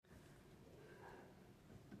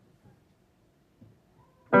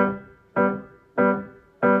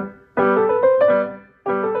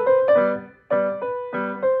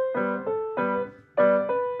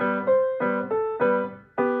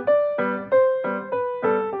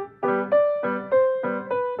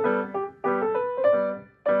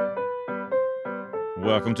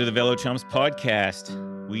Welcome to the Velo Chumps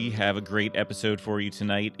podcast. We have a great episode for you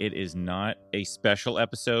tonight. It is not a special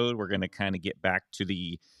episode. We're going to kind of get back to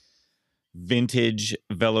the vintage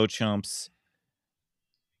Velo Chumps,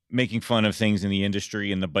 making fun of things in the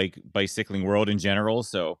industry and the bicycling world in general.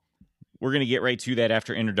 So we're going to get right to that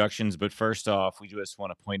after introductions. But first off, we just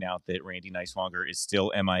want to point out that Randy Neiswanger is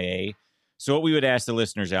still MIA. So what we would ask the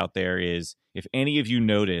listeners out there is, if any of you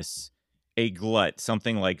notice a glut,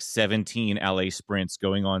 something like 17 LA Sprints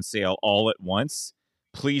going on sale all at once,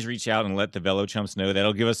 please reach out and let the Velo Chumps know.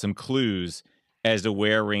 That'll give us some clues as to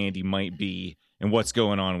where Randy might be and what's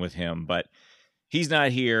going on with him. But he's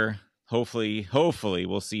not here. Hopefully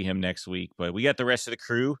we'll see him next week. But we got the rest of the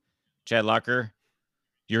crew. Chad Locker,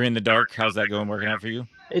 you're in the dark. How's that working out for you?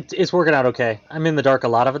 It's working out okay. I'm in the dark a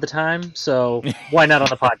lot of the time, so why not on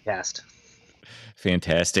the podcast?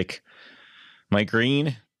 Fantastic. Mike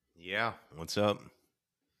Green. Yeah, what's up?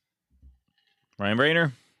 Ryan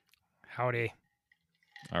Brainer. Howdy.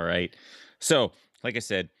 All right. So, like I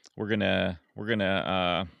said, we're gonna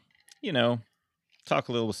talk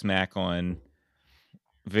a little smack on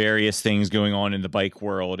various things going on in the bike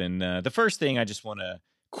world. And the first thing, I just want to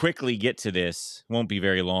quickly get to this. Won't be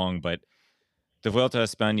very long, but the Vuelta a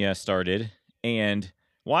España started, and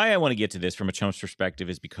why I want to get to this from a Chumps perspective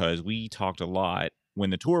is because we talked a lot when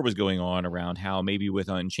the tour was going on around how maybe with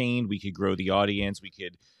Unchained we could grow the audience, we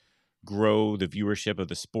could grow the viewership of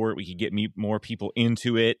the sport, we could get more people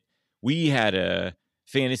into it. We had a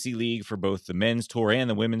fantasy league for both the men's tour and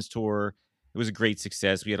the women's tour. It was a great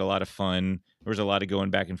success. We had a lot of fun. There was a lot of going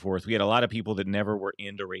back and forth. We had a lot of people that never were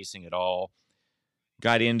into racing at all,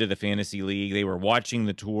 got into the fantasy league. They were watching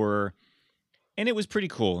the tour, and it was pretty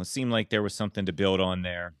cool. It seemed like there was something to build on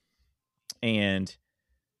there. And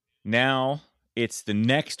now it's the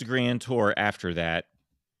next Grand Tour after that.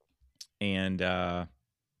 And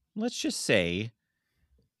let's just say,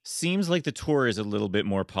 seems like the tour is a little bit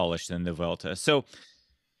more polished than the Vuelta. So,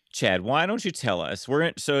 Chad, why don't you tell us?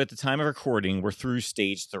 So at the time of recording, we're through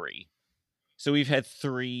stage 3. So we've had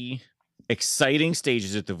 3 exciting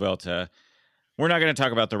stages at the Vuelta. We're not going to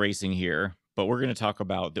talk about the racing here, but we're going to talk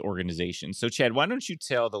about the organization. So, Chad, why don't you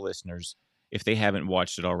tell the listeners, if they haven't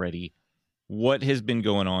watched it already, what has been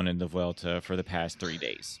going on in the Vuelta for the past 3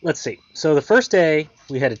 days? Let's see. So the first day,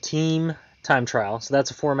 we had a team time trial. So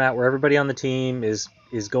that's a format where everybody on the team is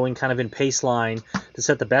going kind of in pace line to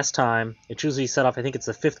set the best time. It's usually set off, I think it's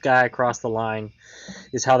the 5th guy across the line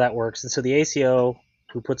is how that works. And so the ACO,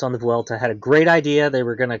 who puts on the Vuelta, had a great idea. They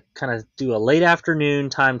were going to kind of do a late afternoon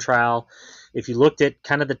time trial. If you looked at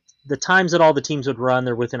kind of the times that all the teams would run,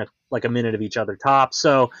 they're within a minute of each other top.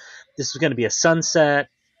 So this was going to be a sunset,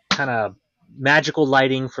 kind of magical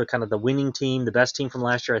lighting for kind of the winning team. The best team from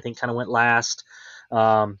last year, I think, kind of went last.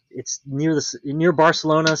 It's near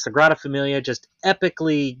Barcelona, Sagrada Familia, just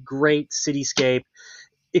epically great cityscape,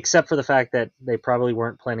 except for the fact that they probably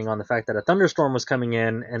weren't planning on the fact that a thunderstorm was coming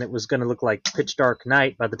in and it was going to look like pitch dark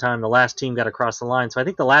night by the time the last team got across the line. So I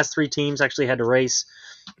think the last 3 teams actually had to race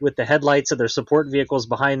with the headlights of their support vehicles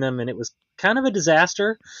behind them, and it was kind of a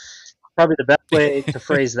disaster. Probably the best way to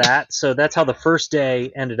phrase that. So that's how the first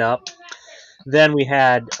day ended up. Then we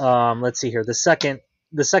had, let's see here, the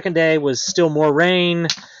second day was still more rain.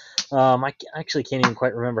 I actually can't even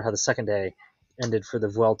quite remember how the second day ended for the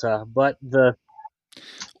Vuelta, but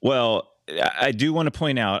Well, I do want to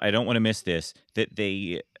point out, I don't want to miss this, that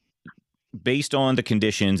they, based on the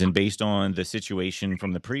conditions and based on the situation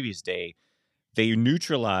from the previous day, they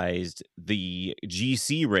neutralized the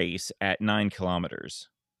GC race at 9 kilometers.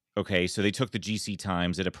 Okay, so they took the GC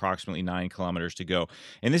times at approximately 9 kilometers to go.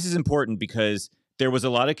 And this is important because there was a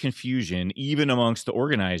lot of confusion, even amongst the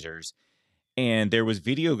organizers. And there was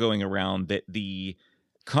video going around that the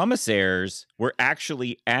commissaires were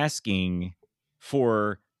actually asking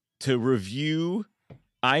to review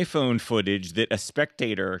iPhone footage that a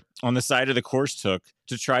spectator on the side of the course took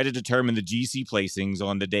to try to determine the GC placings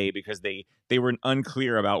on the day, because they were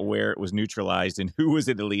unclear about where it was neutralized and who was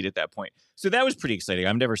in the lead at that point. So that was pretty exciting.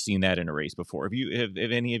 I've never seen that in a race before. Have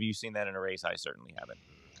any of you seen that in a race? I certainly haven't.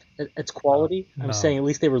 it's quality. No. I'm saying at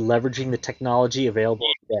least they were leveraging the technology available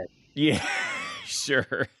today. Yeah,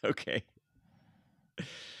 sure. Okay.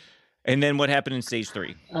 And then what happened in stage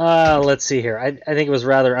 3? Let's see here. I think it was a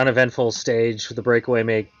rather uneventful stage. The breakaway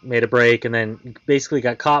made a break and then basically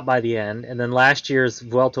got caught by the end. And then last year's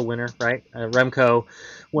Vuelta winner, right, Remco,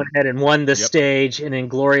 went ahead and won the stage and in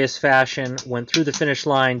glorious fashion, went through the finish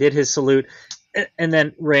line, did his salute, and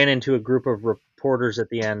then ran into a group of reporters at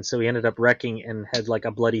the end. So he ended up wrecking and had like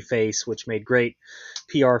a bloody face, which made great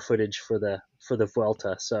PR footage for the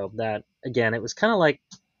Vuelta. So that, again, it was kind of like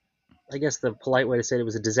I guess the polite way to say it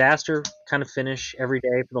was a disaster kind of finish every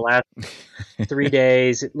day for the last 3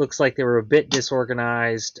 days. It looks like they were a bit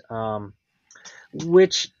disorganized,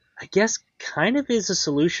 which I guess kind of is a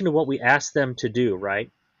solution to what we asked them to do,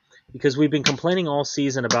 right? Because we've been complaining all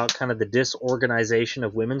season about kind of the disorganization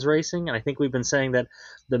of women's racing, and I think we've been saying that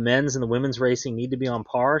the men's and the women's racing need to be on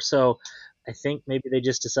par. So I think maybe they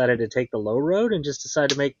just decided to take the low road and just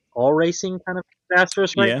decided to make all racing kind of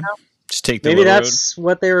disastrous right Yeah, now. just take the Maybe low road. that's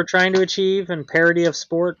what they were trying to achieve and parody of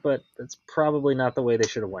sport, but that's probably not the way they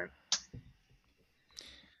should have went.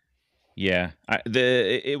 Yeah,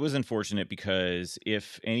 it was unfortunate because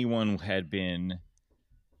if anyone had been,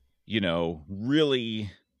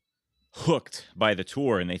 really hooked by the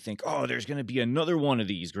tour and they think, oh, there's going to be another one of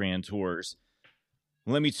these grand tours,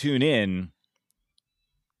 let me tune in.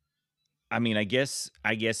 I mean, I guess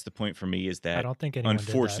the point for me is I that don't think anyone did that.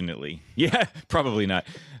 unfortunately, yeah, probably not,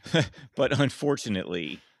 but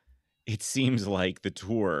unfortunately, it seems like the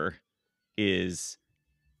tour is,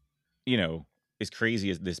 as crazy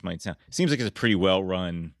as this might sound, seems like it's a pretty well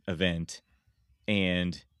run event,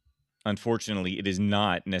 and unfortunately, it is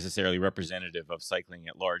not necessarily representative of cycling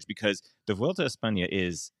at large because the Vuelta a España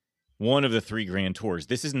is one of the 3 grand tours.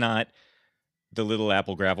 This is not the Little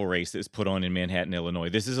Apple gravel race that is put on in Manhattan, Illinois.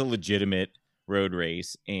 This is a legitimate road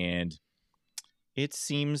race, and it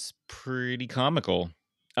seems pretty comical.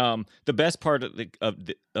 The best part of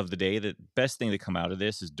the day, the best thing to come out of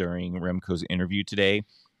this is during Remco's interview today.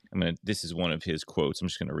 This is one of his quotes. I'm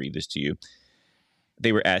just gonna read this to you.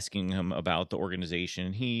 They were asking him about the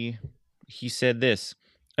organization. He said this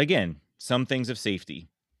again. Some things of safety.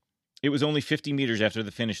 It was only 50 meters after the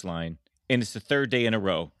finish line, and it's the 3rd day in a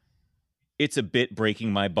row. It's a bit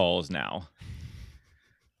breaking my balls now.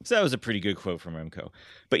 So that was a pretty good quote from Remco.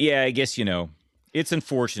 But yeah, I guess, it's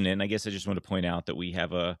unfortunate. And I guess I just want to point out that we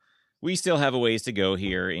still have a ways to go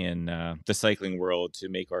here in the cycling world to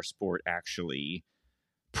make our sport actually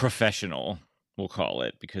professional, we'll call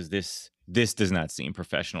it, because this does not seem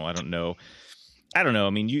professional. I don't know. I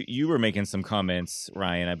mean, you were making some comments,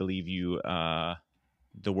 Ryan. I believe you,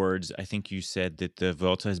 the words, I think you said that the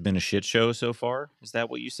Vuelta has been a shit show so far. Is that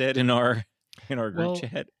what you said in our group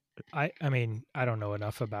chat? I mean, I don't know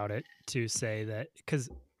enough about it to say that, because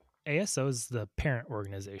ASO is the parent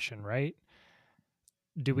organization, right?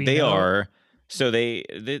 Do we They know? are. So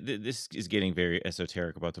this is getting very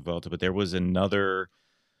esoteric about the Vuelta, but there was another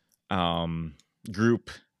group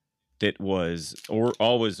that was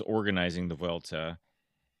always organizing the Vuelta,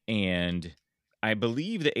 and I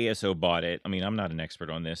believe the ASO bought it. I mean, I'm not an expert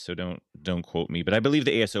on this, so don't quote me, but I believe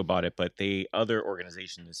the ASO bought it, but the other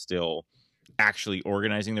organization is still actually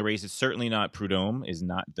organizing the race. It's certainly not Prudhomme, is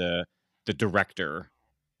not the director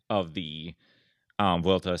of the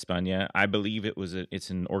Vuelta a España. I believe it's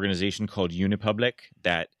an organization called Unipublic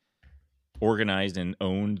that organized and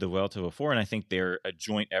owned the Vuelta before, and I think they're a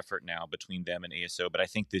joint effort now between them and ASO, but I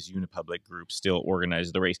think this Unipublic group still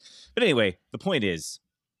organizes the race. But anyway, the point is,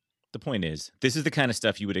 this is the kind of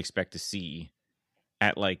stuff you would expect to see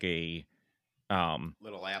at like a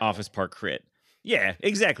Little Apple office park crit. Yeah,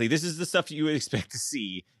 exactly. This is the stuff you would expect to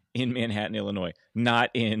see in Manhattan, Illinois, not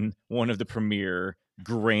in one of the premier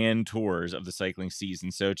grand tours of the cycling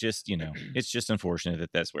season. So just, it's just unfortunate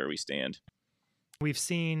that that's where we stand. We've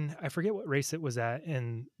seen, I forget what race it was at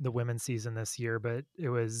in the women's season this year, but it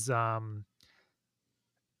was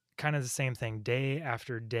kind of the same thing, day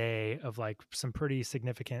after day of like some pretty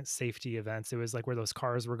significant safety events. It was like where those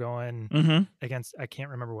cars were going against, I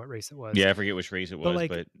can't remember what race it was. Yeah, I forget which race it was,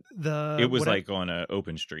 but it was like on an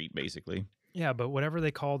open street, basically. Yeah, but whatever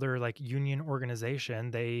they call their like union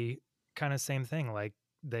organization, they kind of same thing. Like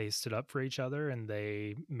they stood up for each other and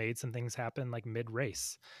they made some things happen like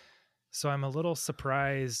mid-race. So I'm a little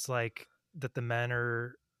surprised like that the men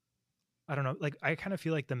are, I don't know, like I kind of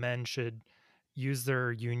feel like the men should use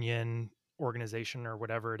their union organization or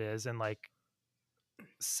whatever it is and like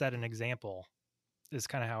set an example, is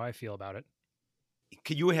kind of how I feel about it.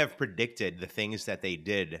 Could you have predicted the things that they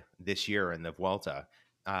did this year in the Vuelta?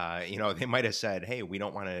 They might have said, hey, we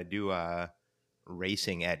don't want to do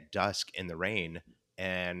racing at dusk in the rain.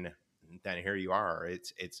 And then here you are.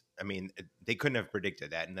 I mean, they couldn't have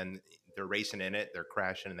predicted that. And then they're racing in it, they're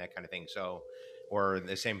crashing and that kind of thing. So, or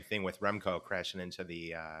the same thing with Remco crashing into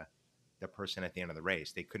the person at the end of the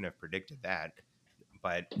race. They couldn't have predicted that.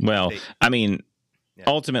 But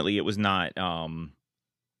ultimately it was not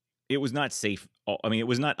safe. I mean, it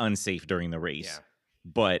was not unsafe during the race,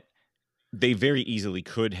 but they very easily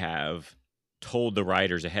could have told the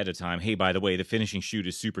riders ahead of time, hey, by the way, the finishing chute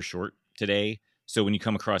is super short today, so when you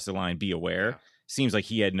come across the line, be aware. Seems like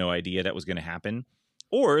he had no idea that was going to happen.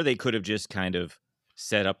 Or they could have just kind of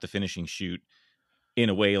set up the finishing chute in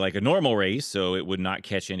a way like a normal race, so it would not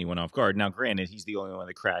catch anyone off guard. Now, granted, he's the only one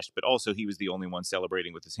that crashed, but also he was the only one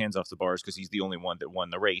celebrating with his hands off the bars because he's the only one that won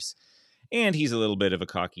the race. And he's a little bit of a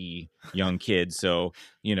cocky young kid, so,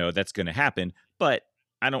 that's going to happen. But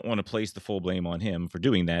I don't want to place the full blame on him for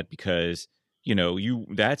doing that because,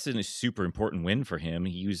 that's a super important win for him.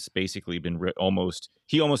 He's basically been almost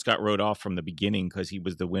got rode off from the beginning because he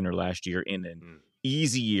was the winner last year in an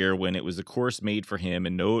easy year when it was a course made for him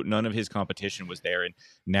and none of his competition was there. And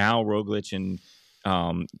now Roglic and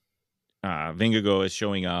Vingegaard is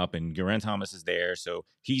showing up and Geraint Thomas is there, so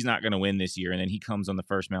he's not going to win this year. And then he comes on the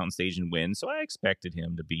first mountain stage and wins. So I expected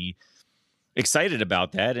him to be excited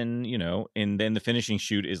about that. And, and then the finishing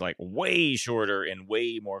chute is like way shorter and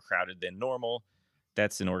way more crowded than normal.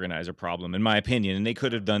 That's an organizer problem, in my opinion. And they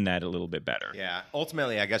could have done that a little bit better. Yeah.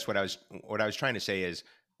 Ultimately, I guess what I was trying to say is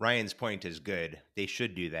Ryan's point is good. They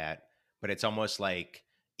should do that. But it's almost like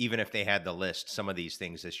even if they had the list, some of these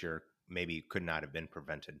things this year maybe could not have been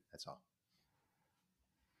prevented. That's all.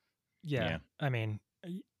 Yeah. I mean,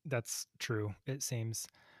 that's true, it seems.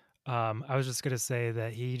 I was just going to say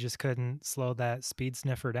that he just couldn't slow that speed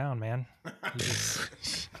sniffer down, man.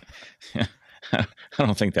 I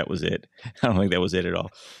don't think that was it. I don't think that was it at all.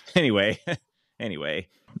 Anyway,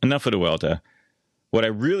 enough of the Vuelta. What I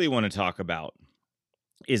really want to talk about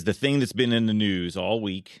is the thing that's been in the news all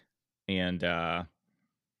week. And a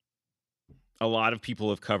lot of people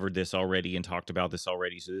have covered this already and talked about this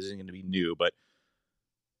already, so this isn't going to be new. But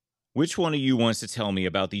which one of you wants to tell me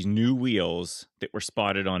about these new wheels that were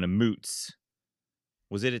spotted on a Moots?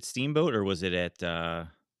 Was it at Steamboat or was it at...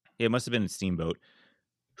 it must have been at Steamboat.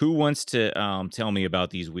 Who wants to tell me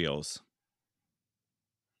about these wheels?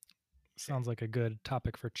 Sounds like a good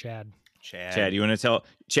topic for Chad. Chad, you want to tell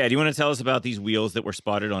us about these wheels that were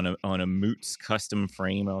spotted on a Moots custom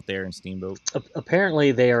frame out there in Steamboat?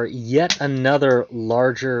 Apparently, they are yet another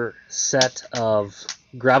larger set of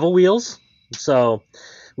gravel wheels. So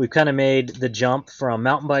we've kind of made the jump from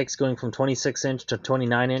mountain bikes going from 26-inch to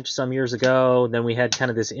 29-inch some years ago. Then we had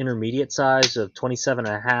kind of this intermediate size of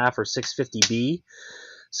 27.5 or 650B.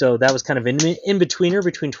 So that was kind of in betweener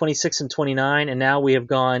between 26 and 29, and now we have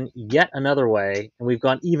gone yet another way, and we've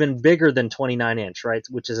gone even bigger than 29-inch, right,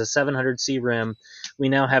 which is a 700C rim. We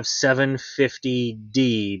now have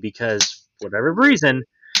 750D because, for whatever reason,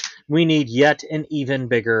 we need yet an even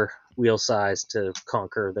bigger wheel size to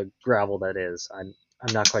conquer the gravel that is. I'm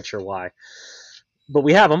not quite sure why. But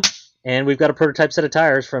we have them, and we've got a prototype set of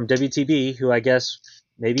tires from WTB, who I guess...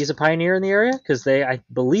 maybe he's a pioneer in the area because they, I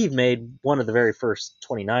believe, made one of the very first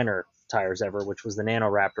 29er tires ever, which was the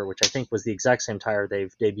Nano Raptor, which I think was the exact same tire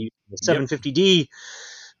they've debuted in the 750D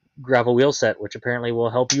gravel wheel set, which apparently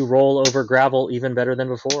will help you roll over gravel even better than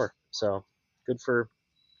before. So good for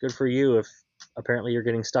you if apparently you're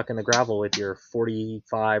getting stuck in the gravel with your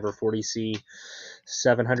 45 or 40C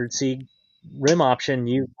 700C rim option.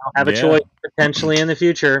 You now have a choice potentially in the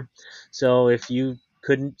future. So if you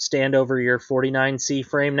couldn't stand over your 49C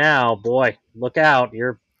frame now, boy, look out.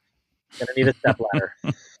 You're going to need a step ladder.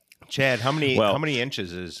 Chad, how many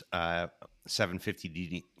inches is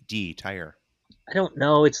 750D tire? I don't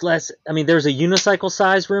know. It's less. I mean, there's a unicycle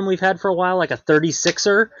size rim we've had for a while, like a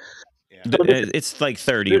 36er. Yeah. It's like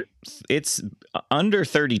 30. It's under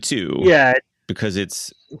 32. Yeah.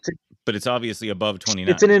 Because but it's obviously above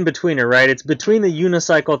 29. It's an in-betweener, right? It's between the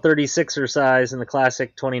unicycle 36er size and the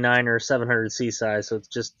classic 29er 700C size. So it's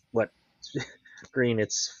just, green,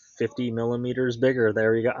 it's 50 millimeters bigger.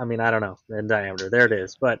 There you go. I mean, I don't know, in diameter. There it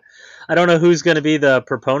is. But I don't know who's going to be the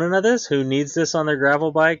proponent of this, who needs this on their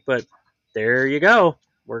gravel bike, but there you go.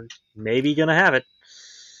 We're maybe going to have it.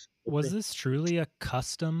 Was this truly a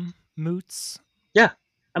custom Moots? Yeah.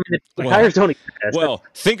 I mean, the tires don't exist. Well,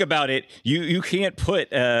 think about it. You can't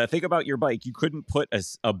put, think about your bike. You couldn't put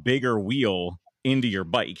a bigger wheel into your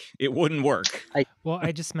bike. It wouldn't work. I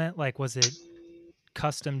just meant, was it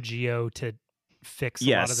custom geo to fix a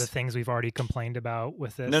lot of the things we've already complained about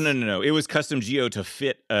with this? No. It was custom geo to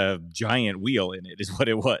fit a giant wheel in it is what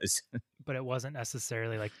it was. But it wasn't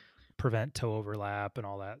necessarily prevent toe overlap and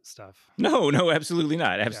all that stuff. No, absolutely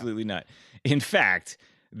not. Absolutely not. In fact,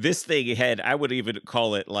 this thing had, I would even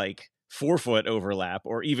call it forefoot overlap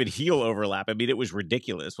or even heel overlap. I mean, it was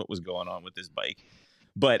ridiculous what was going on with this bike.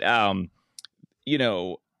 But,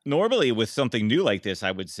 normally with something new like this,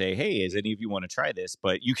 I would say, hey, is any of you want to try this?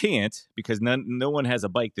 But you can't because no one has a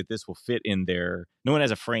bike that this will fit in there. No one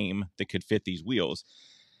has a frame that could fit these wheels.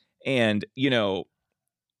 And,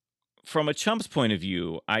 from a Chumps point of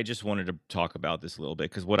view, I just wanted to talk about this a little bit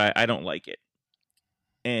because I don't like it.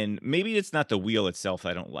 And maybe it's not the wheel itself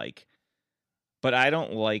I don't like, but I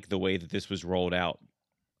don't like the way that this was rolled out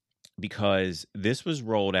because this was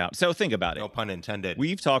rolled out. So think about it. No pun intended.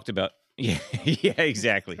 We've talked about, yeah,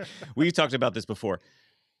 exactly. We've talked about this before.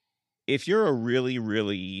 If you're a really,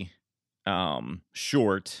 really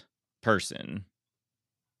short person,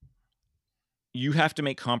 you have to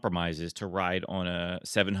make compromises to ride on a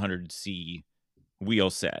 700C wheel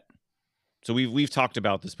set. So we've talked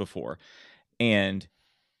about this before. And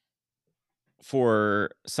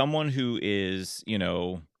for someone who is,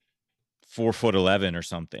 4'11" or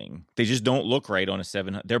something, they just don't look right on a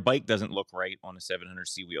 700. Their bike doesn't look right on a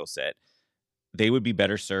 700C wheel set. They would be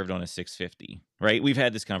better served on a 650, right? We've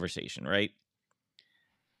had this conversation, right?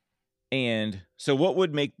 And so what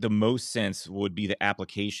would make the most sense would be the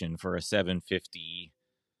application for a 750D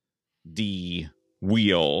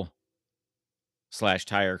wheel /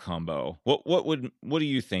 tire combo. What do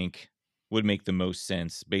you think would make the most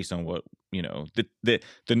sense based on what, the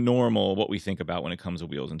normal, what we think about when it comes to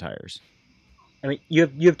wheels and tires? I mean, you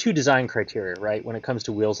have two design criteria, right, when it comes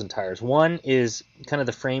to wheels and tires. One is kind of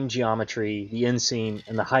the frame geometry, the inseam,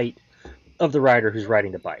 and the height of the rider who's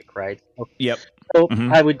riding the bike, right? Yep. So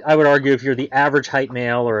Mhm. I would argue if you're the average height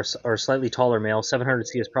male or a slightly taller male,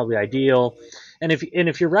 700C is probably ideal. And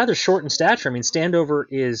if you're rather short in stature, I mean, standover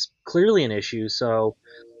is clearly an issue. So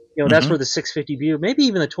that's Mhm. where the 650B or maybe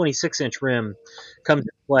even the 26-inch rim comes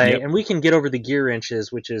into play, Yep. and we can get over the gear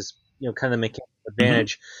inches, which is kind of the mechanical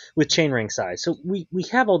advantage with chainring size. So we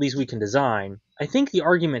have all these we can design. I think the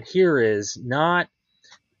argument here is not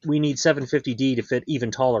we need 750D to fit even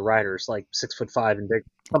taller riders like 6'5" and big,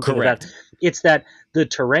 something of that. Correct. It's that the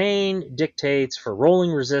terrain dictates for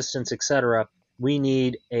rolling resistance, etc. We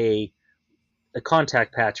need a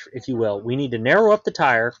contact patch, if you will. We need to narrow up the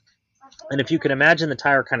tire, and if you can imagine the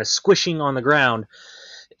tire kind of squishing on the ground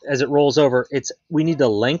as it rolls over, we need to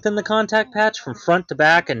lengthen the contact patch from front to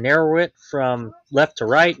back and narrow it from left to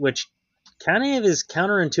right, which kind of is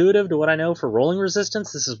counterintuitive to what I know for rolling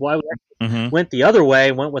resistance. This is why we Mhm. went the other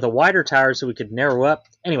way, went with a wider tire so we could narrow up.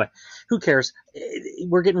 Anyway, who cares?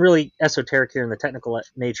 We're getting really esoteric here in the technical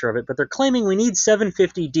nature of it, but they're claiming we need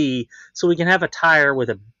 750D so we can have a tire with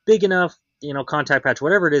a big enough, contact patch,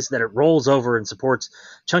 whatever it is, that it rolls over and supports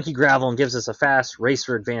chunky gravel and gives us a fast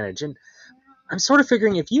racer advantage. And I'm sort of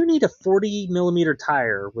figuring if you need a 40 millimeter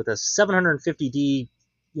tire with a 750D,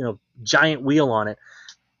 giant wheel on it,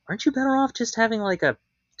 aren't you better off just having like a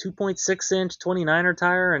 2.6 inch 29er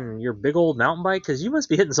tire and your big old mountain bike? Because you must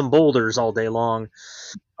be hitting some boulders all day long.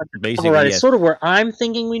 Basically, It's yes. sort of where I'm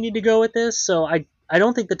thinking we need to go with this. So I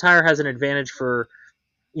don't think the tire has an advantage for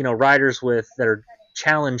riders that are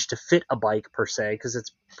challenged to fit a bike per se, because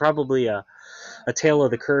it's probably a tail of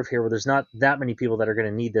the curve here where there's not that many people that are going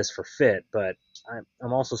to need this for fit. But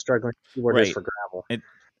I'm also struggling to see where it is Right. for gravel.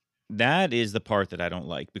 That is the part that I don't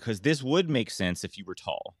like, because this would make sense if you were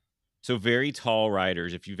tall. So very tall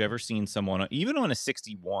riders, if you've ever seen someone even on a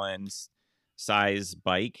 61 size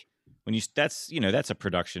bike, that's a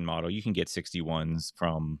production model. You can get 61s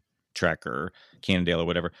from Trek or Cannondale or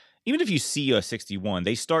whatever. Even if you see a 61,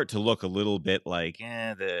 they start to look a little bit like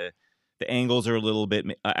the angles are a little bit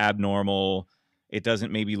abnormal. It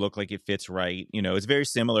doesn't maybe look like it fits right. It's very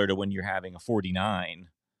similar to when you're having a 49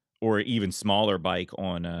 or even smaller bike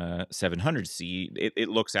on a 700C. It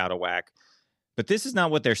looks out of whack. But this is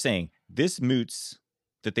not what they're saying. This moots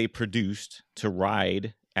that they produced to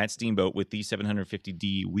ride at Steamboat with these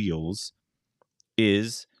 750D wheels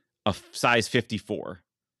is a size 54.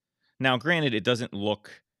 Now, granted, it doesn't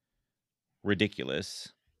look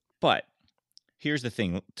ridiculous, but here's the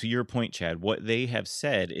thing. To your point, Chad, what they have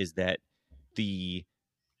said is that the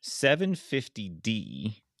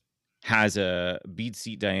 750D has a bead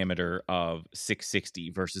seat diameter of 660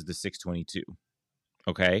 versus the 622.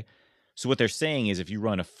 Okay. So what they're saying is if you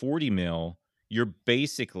run a 40 mil, you're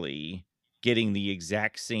basically getting the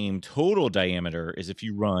exact same total diameter as if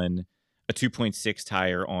you run a 2.6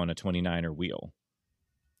 tire on a 29er wheel.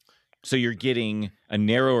 So you're getting a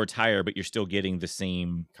narrower tire, but you're still getting the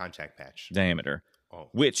same contact patch diameter, Oh,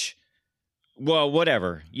 which, well,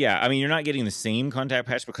 whatever. Yeah. I mean, you're not getting the same contact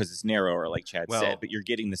patch because it's narrower, like Chad said, but you're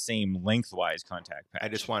getting the same lengthwise contact patch. I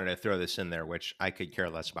just wanted to throw this in there, which I could care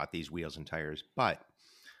less about these wheels and tires. But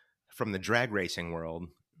from the drag racing world,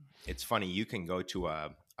 it's funny. You can go to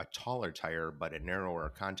a taller tire, but a narrower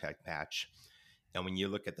contact patch. And when you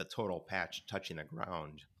look at the total patch touching the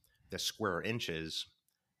ground, the square inches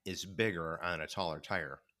is bigger on a taller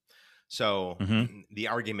tire. So the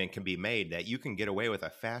argument can be made that you can get away with a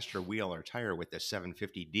faster wheel or tire with the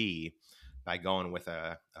 750D by going with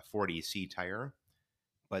a 40C tire,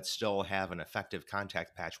 but still have an effective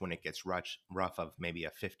contact patch when it gets rough of maybe a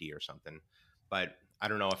 50 or something. But I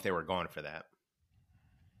don't know if they were going for that.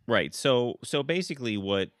 Right. So basically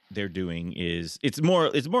what they're doing is it's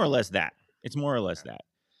more or less that. It's more or less that.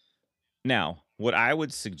 Now, what I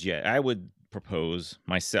would propose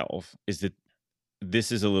myself is that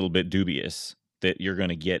this is a little bit dubious that you're going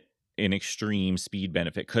to get an extreme speed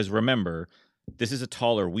benefit, cuz remember, this is a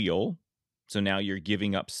taller wheel. So now you're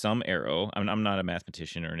giving up some aero. I'm not a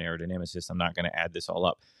mathematician or an aerodynamicist. I'm not going to add this all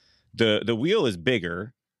up. The wheel is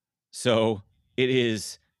bigger, so it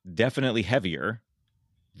is definitely heavier.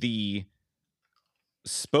 The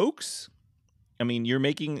spokes, I mean, you're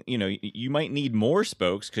making, you might need more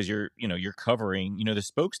spokes because you're covering, the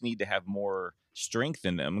spokes need to have more strength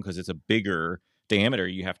in them because it's a bigger diameter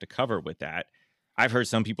you have to cover with that. I've heard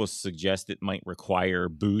some people suggest it might require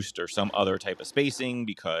boost or some other type of spacing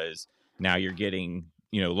because now you're getting,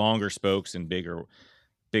 longer spokes and bigger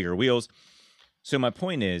wheels. So my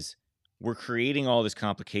point is, we're creating all this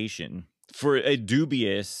complication for a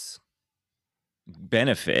dubious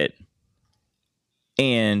benefit,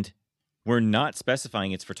 and we're not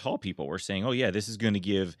specifying it's for tall people. We're saying, oh yeah, this is going to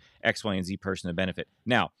give X, Y, and Z person a benefit.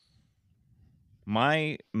 Now,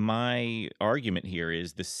 my argument here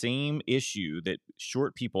is the same issue that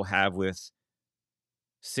short people have with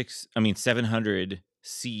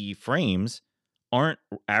 700C frames. Aren't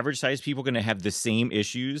average size people going to have the same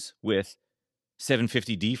issues with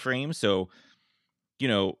 750D frames? So,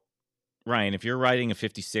 Ryan, if you're riding a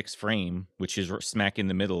 56 frame, which is smack in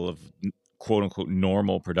the middle of quote unquote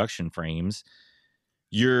normal production frames,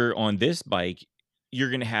 you're on this bike, you're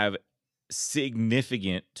going to have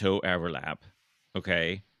significant toe overlap.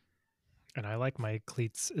 Okay. And I like my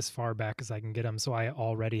cleats as far back as I can get them, so I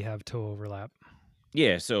already have toe overlap.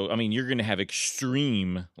 Yeah. So, I mean, you're going to have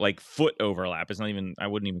extreme foot overlap. It's not even, I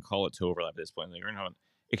wouldn't even call it toe overlap at this point. You're going to have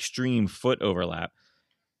extreme foot overlap.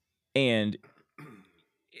 And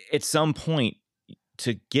at some point,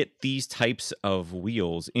 to get these types of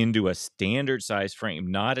wheels into a standard size frame,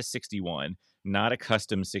 not a 61, not a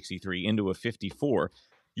custom 63, into a 54,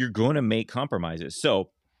 you're going to make compromises. So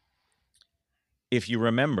if you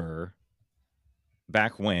remember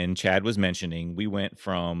back when Chad was mentioning, we went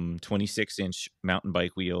from 26-inch mountain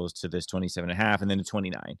bike wheels to this 27.5 and then to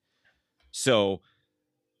 29. So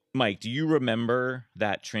Mike, do you remember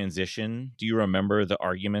that transition? Do you remember the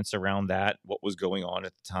arguments around that? What was going on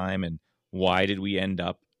at the time, and why did we end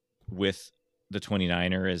up with the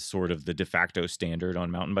 29er as sort of the de facto standard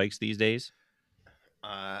on mountain bikes these days?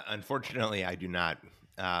 Unfortunately, I do not.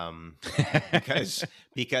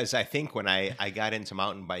 Because I think when I got into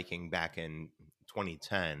mountain biking back in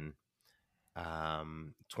 2010,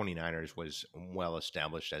 29ers was well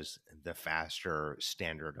established as the faster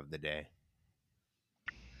standard of the day.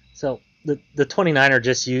 So the 29er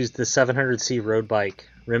just used the 700C road bike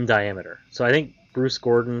rim diameter. So I think Bruce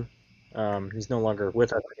Gordon, he's no longer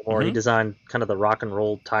with us anymore. Mm-hmm. He designed kind of the rock and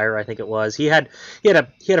roll tire, I think it was. He had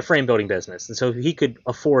a frame building business, and so he could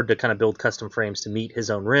afford to kind of build custom frames to meet his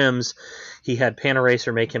own rims. He had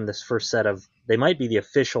Panaracer make him this first set of, they might be the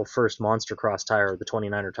official first Monster Cross tire, the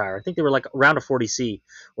 29er tire. I think they were like around a 40C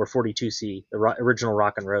or 42C, the original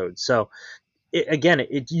Rock and Road. So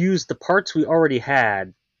it used the parts we already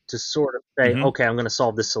had to sort of say, Mm-hmm. okay, I'm going to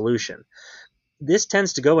solve this solution. This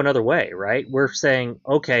tends to go another way, right? We're saying,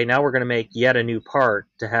 okay, now we're going to make yet a new part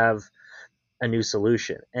to have a new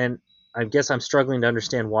solution. And I guess I'm struggling to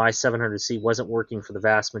understand why 700C wasn't working for the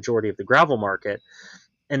vast majority of the gravel market.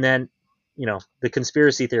 And then, the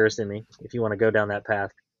conspiracy theorist in me, if you want to go down that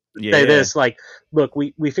path, say this, look,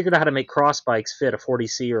 we figured out how to make cross bikes fit a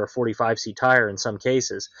 40C or a 45C tire in some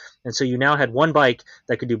cases. And so you now had one bike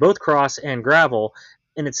that could do both cross and gravel.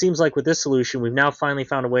 And it seems like with this solution, we've now finally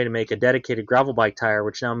found a way to make a dedicated gravel bike tire,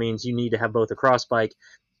 which now means you need to have both a cross bike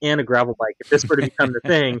and a gravel bike if this were to become the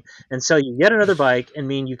thing, and sell you yet another bike and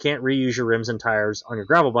mean you can't reuse your rims and tires on your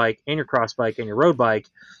gravel bike and your cross bike and your road bike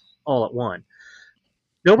all at one.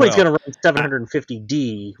 Nobody's going to run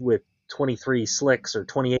 750D with 23 slicks or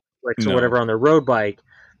 28 slicks or whatever on their road bike,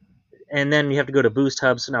 and then you have to go to boost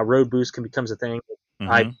hubs. So now road boost becomes a thing.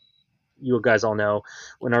 Mm-hmm. You guys all know,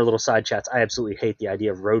 in our little side chats, I absolutely hate the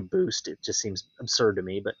idea of road boost. It just seems absurd to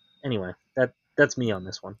me. But anyway, that's me on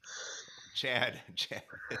this one. Chad,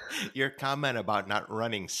 your comment about not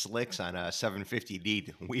running slicks on a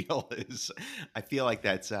 750D wheel is, I feel like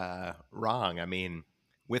that's wrong. I mean,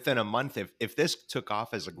 within a month, if this took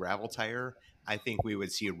off as a gravel tire, I think we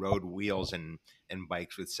would see road wheels and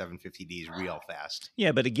bikes with 750Ds real fast.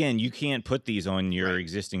 Yeah, but again, you can't put these on your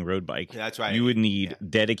existing road bike. That's right. You would need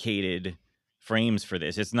dedicated frames for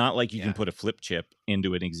this. It's not like you Yeah. can put a flip chip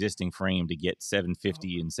into an existing frame to get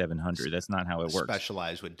 750 and 700. That's not how it works.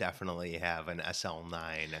 Specialized would definitely have an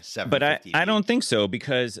SL9, a But 750. I don't think so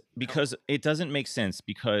because it doesn't make sense,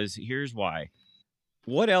 because here's why.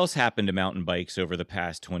 What else happened to mountain bikes over the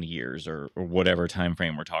past 20 years or whatever time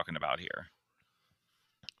frame we're talking about here?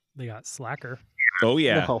 They got slacker. Oh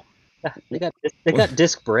yeah. No. They got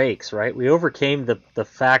disc brakes, right? We overcame the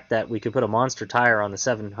fact that we could put a monster tire on the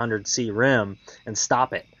 700C rim and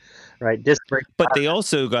stop it, right? Disc brake. But they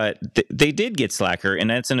also they did get slacker, and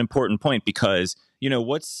that's an important point because, you know,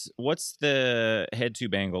 what's the head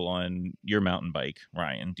tube angle on your mountain bike,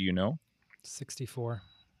 Ryan? Do you know? 64.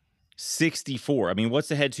 64. I mean, what's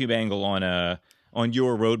the head tube angle on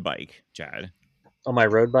your road bike, Chad? On my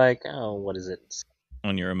road bike, oh, what is it?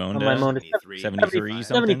 On your Amonda? On my Amonda, 73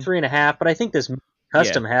 something? 73 and a half, but I think this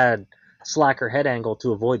custom had slacker head angle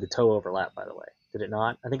to avoid the toe overlap, by the way. Did it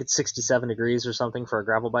not? I think it's 67 degrees or something for a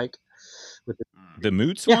gravel bike. With the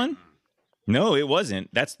Moots one? No, it wasn't.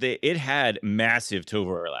 It had massive toe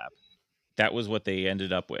overlap. That was what they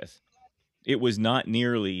ended up with. It was not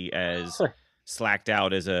nearly as slacked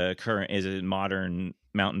out as a modern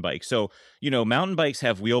mountain bike. So, you know, mountain bikes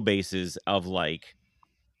have wheelbases of like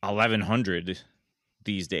 1100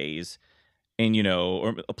 these days, and, you know,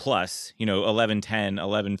 or plus, you know, 1110,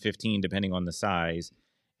 1115 depending on the size.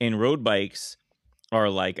 And road bikes are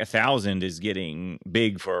like 1,000 is getting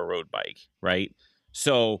big for a road bike, right?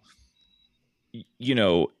 So, you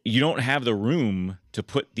know, you don't have the room to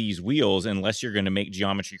put these wheels unless you're going to make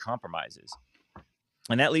geometry compromises.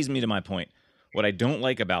 And that leads me to my point. What I don't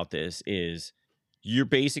like about this is you're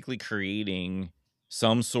basically creating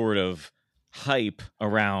some sort of hype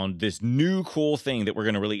around this new cool thing that we're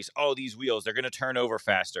going to release. Oh, these wheels, they're going to turn over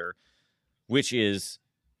faster, which is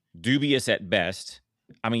dubious at best.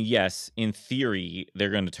 I mean, yes, in theory, they're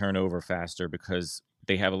going to turn over faster because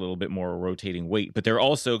they have a little bit more rotating weight, but they're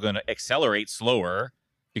also going to accelerate slower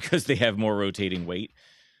because they have more rotating weight.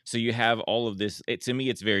 So you have all of this. To me,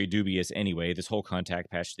 it's very dubious anyway. This whole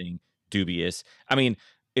contact patch thing, dubious. I mean,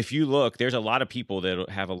 if you look, there's a lot of people that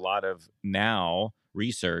have a lot of now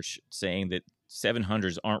research saying that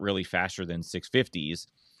 700s aren't really faster than 650s.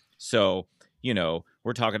 So, you know,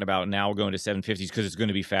 we're talking about now going to 750s because it's going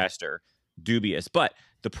to be faster. Dubious. But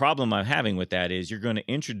the problem I'm having with that is you're going to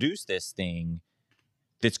introduce this thing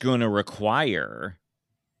that's going to require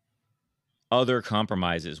other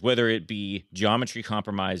compromises, whether it be geometry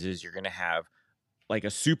compromises. You're going to have like a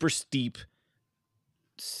super steep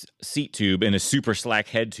seat tube and a super slack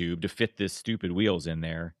head tube to fit this stupid wheels in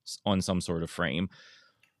there on some sort of frame,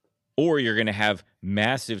 or you're going to have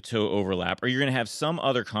massive toe overlap, or you're going to have some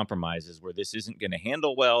other compromises where this isn't going to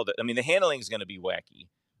handle well. I mean, the handling is going to be wacky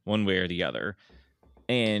one way or the other,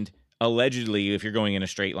 and allegedly, if you're going in a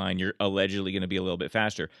straight line, you're allegedly going to be a little bit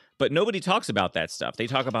faster. But nobody talks about that stuff. They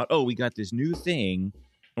talk about, oh, we got this new thing.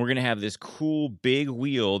 We're going to have this cool big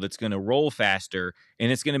wheel that's going to roll faster,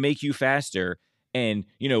 and it's going to make you faster. And,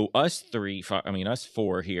 you know, us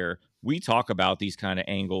four here, we talk about these kind of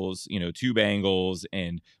angles, you know, tube angles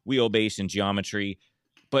and wheelbase and geometry.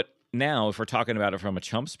 But now, if we're talking about it from a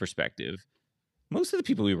Chumps perspective, most of the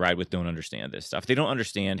people we ride with don't understand this stuff. They don't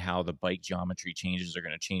understand how the bike geometry changes are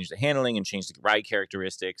going to change the handling and change the ride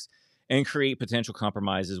characteristics and create potential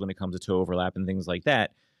compromises when it comes to toe overlap and things like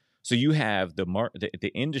that. So you have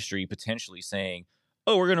the industry potentially saying,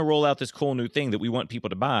 oh, we're going to roll out this cool new thing that we want people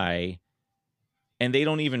to buy. And they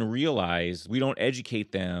don't even realize, we don't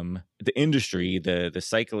educate them. The industry, the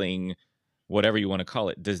cycling, whatever you want to call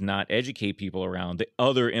it, does not educate people around the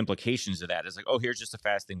other implications of that. It's like, oh, here's just a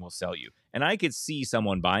fast thing we'll sell you. And I could see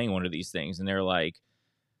someone buying one of these things and they're like,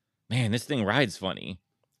 man, this thing rides funny.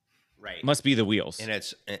 Right. Must be the wheels. And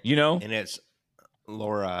it's, you know, and it's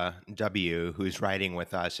Laura W, who's riding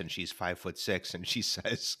with us, and she's 5'6", and she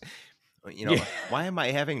says, you know, why am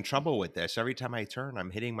I having trouble with this? Every time I turn,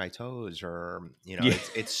 I'm hitting my toes, or, you know,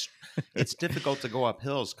 it's difficult to go up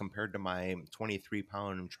hills compared to my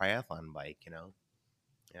 23-pound triathlon bike, you know?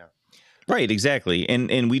 Yeah. Right, exactly.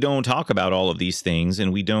 And we don't talk about all of these things,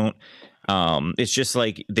 and we don't, it's just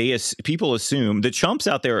like people assume, the chumps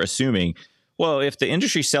out there are assuming, well, if the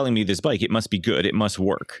industry's selling me this bike, it must be good. It must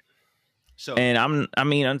work. So, and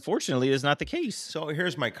unfortunately, it's not the case. So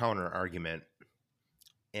here's my counter argument.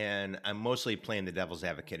 And I'm mostly playing the devil's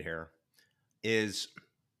advocate here, is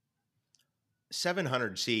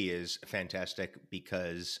 700C is fantastic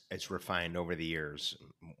because it's refined over the years,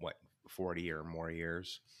 40 or more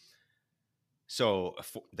years. So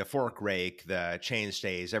the fork rake, the chain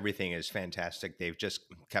stays, everything is fantastic. They've just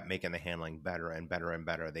kept making the handling better and better and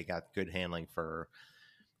better. They got good handling for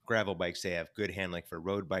gravel bikes. They have good handling for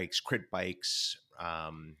road bikes, crit bikes,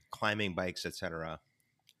 climbing bikes, etc.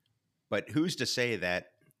 But who's to say that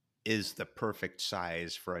is the perfect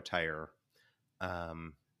size for a tire?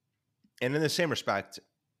 Um, and in the same respect,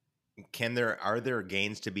 are there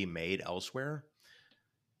gains to be made elsewhere?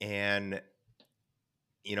 And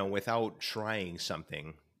without trying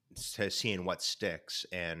something, to seeing what sticks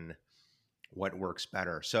and what works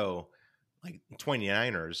better. So, like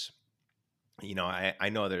 29ers, I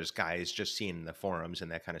know there's guys just seeing the forums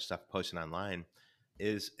and that kind of stuff posting online.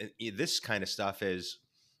 This kind of stuff is,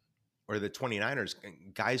 or the 29ers,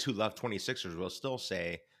 guys who love 26ers will still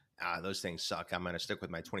say, those things suck. I'm going to stick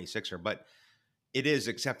with my 26er. But it is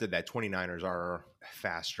accepted that 29ers are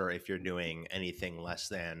faster if you're doing anything less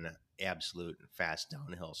than absolute fast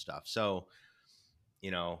downhill stuff. So,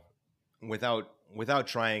 without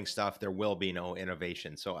trying stuff, there will be no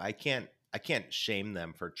innovation. So I can't shame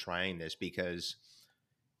them for trying this, because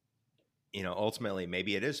ultimately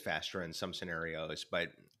maybe it is faster in some scenarios, but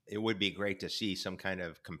it would be great to see some kind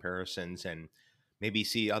of comparisons and maybe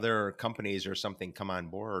see other companies or something come on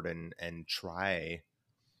board and try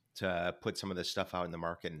to put some of this stuff out in the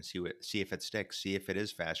market and see if it sticks, see if it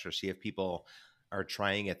is faster, see if people are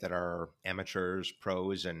trying it that are amateurs,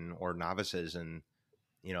 pros, or novices, and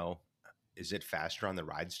is it faster on the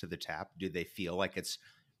rides to the tap? Do they feel like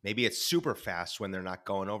maybe it's super fast when they're not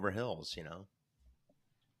going over hills?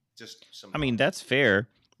 Just some. I mean, that's fair.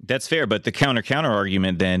 That's fair. But the counter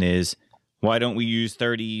argument then is, why don't we use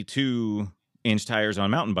 32-inch tires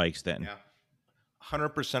on mountain bikes then? Yeah,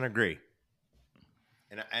 100% agree.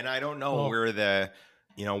 And I don't know where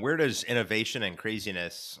where does innovation and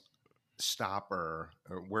craziness stop, or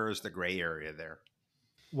where is the gray area there?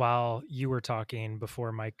 While you were talking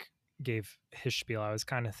before Mike gave his spiel, I was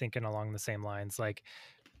kind of thinking along the same lines. Like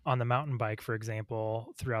on the mountain bike, for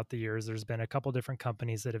example, throughout the years, there's been a couple different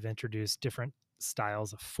companies that have introduced different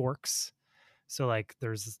styles of forks. So like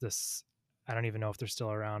there's this, I don't even know if they're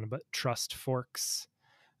still around, but Trust forks.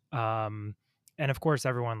 And of course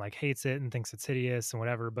everyone like hates it and thinks it's hideous and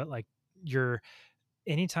whatever, but like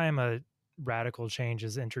anytime a radical change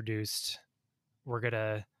is introduced,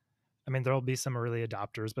 there'll be some early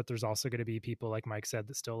adopters, but there's also going to be people, like Mike said,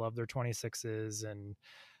 that still love their 26s and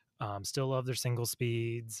still love their single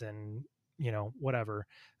speeds and, whatever.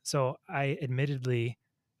 So I admittedly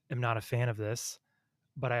am not a fan of this,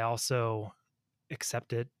 but I also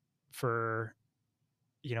accept it for,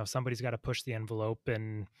 somebody's got to push the envelope.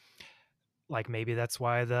 And like, maybe that's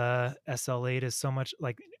why the SL8 is so much,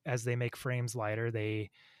 like, as they make frames lighter,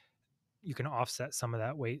 you can offset some of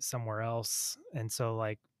that weight somewhere else. And so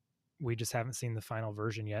like, we just haven't seen the final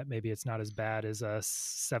version yet. Maybe it's not as bad as a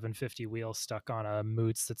 750 wheel stuck on a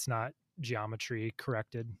moots that's not geometry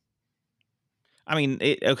corrected. I mean,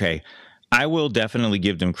 okay. I will definitely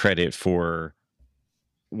give them credit for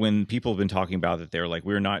when people have been talking about that. They're like,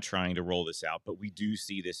 we're not trying to roll this out, but we do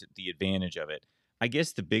see the advantage of it. I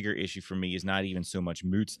guess the bigger issue for me is not even so much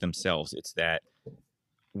moots themselves. It's that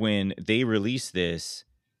when they released this,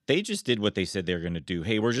 they just did what they said they were going to do.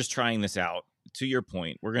 Hey, we're just trying this out. To your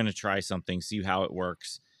point, we're going to try something, see how it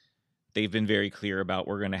works. They've been very clear about,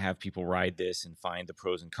 we're going to have people ride this and find the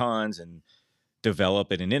pros and cons and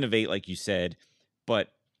develop it and innovate, like you said.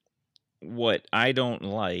 But what I don't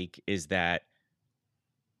like is that,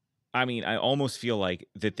 I mean, I almost feel like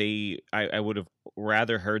that I would have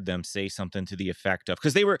rather heard them say something to the effect of,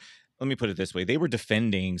 because let me put it this way, they were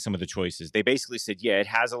defending some of the choices. They basically said, yeah, it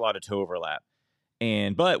has a lot of toe overlap.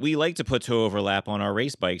 But we like to put toe overlap on our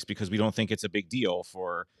race bikes because we don't think it's a big deal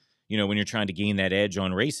for, when you're trying to gain that edge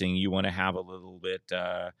on racing, you want to have a little bit,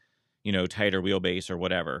 tighter wheelbase or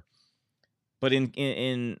whatever. But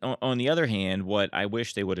on the other hand, what I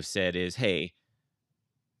wish they would have said is, hey,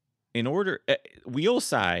 wheel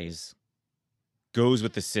size goes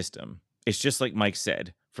with the system. It's just like Mike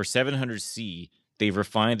said, for 700C, they've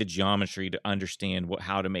refined the geometry to understand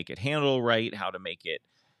how to make it handle right, how to make it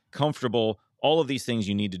comfortable, all of these things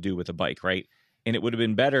you need to do with a bike, right? And it would have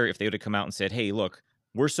been better if they would have come out and said, hey, look,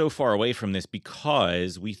 we're so far away from this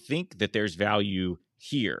because we think that there's value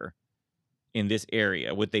here in this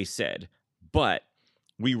area, what they said. But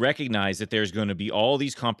we recognize that there's going to be all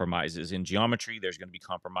these compromises in geometry. There's going to be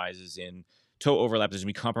compromises in toe overlap. There's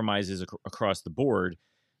going to be compromises across the board.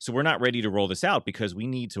 So we're not ready to roll this out because we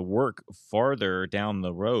need to work farther down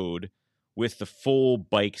the road with the full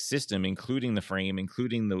bike system, including the frame,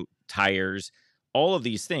 including the tires, all of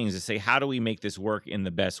these things, to say, how do we make this work in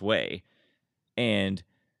the best way? And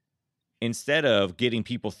instead of getting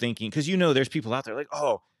people thinking, because there's people out there like,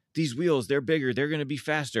 oh, these wheels, they're bigger, they're going to be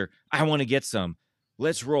faster, I want to get some,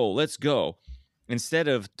 let's roll, let's go. instead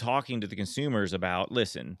of talking to the consumers about,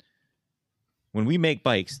 listen, when we make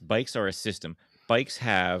bikes, bikes are a system. Bikes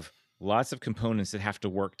have lots of components that have to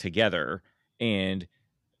work together, and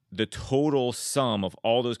the total sum of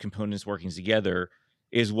all those components working together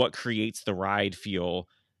is what creates the ride feel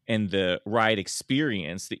and the ride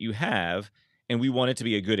experience that you have. And we want it to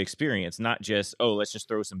be a good experience, not just, oh, let's just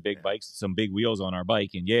throw some big bikes, some big wheels on our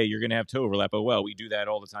bike, and yeah, you're going to have toe overlap. Oh, well, we do that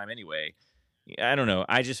all the time anyway. I don't know.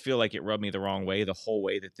 I just feel like it rubbed me the wrong way the whole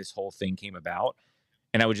way that this whole thing came about.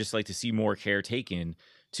 And I would just like to see more care taken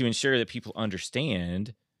to ensure that people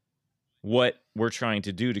understand what we're trying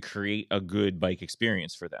to do to create a good bike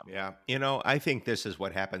experience for them. Yeah. I think this is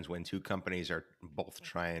what happens when two companies are both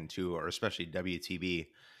trying to, or especially WTB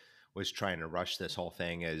was trying to rush this whole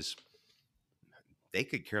thing, is they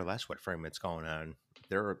could care less what frame it's going on.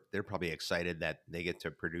 They're probably excited that they get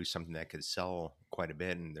to produce something that could sell quite a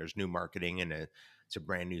bit, and there's new marketing, and it's a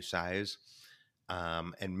brand new size.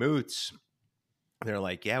 And Moots, they're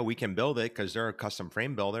like, yeah, we can build it because they're a custom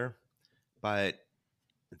frame builder, but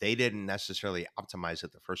they didn't necessarily optimize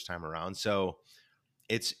it the first time around. So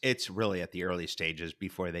it's really at the early stages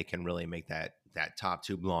before they can really make that top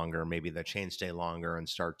tube longer, maybe the chainstay longer, and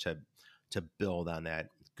start to build on that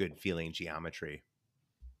good feeling geometry.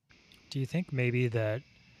 Do you think maybe that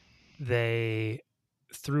they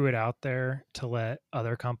threw it out there to let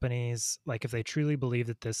other companies, like if they truly believe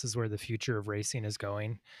that this is where the future of racing is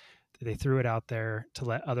going, they threw it out there to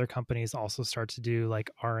let other companies also start to do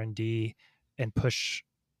like R&D and push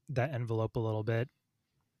that envelope a little bit?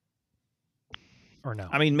 Or no?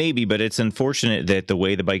 I mean, maybe, but it's unfortunate that the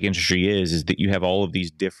way the bike industry is that you have all of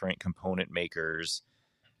these different component makers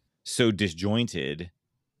so disjointed.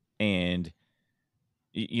 And,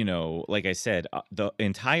 like I said, the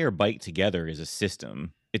entire bike together is a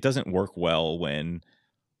system. It doesn't work well when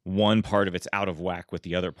one part of it's out of whack with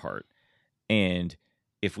the other part. And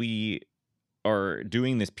if we are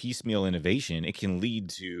doing this piecemeal innovation, it can lead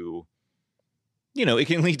to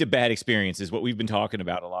bad experiences. What we've been talking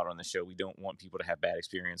about a lot on the show. We don't want people to have bad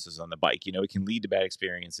experiences on the bike. It can lead to bad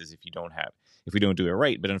experiences if we don't do it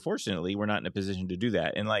right. But unfortunately, we're not in a position to do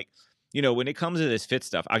that. And when it comes to this fit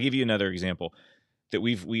stuff, I'll give you another example that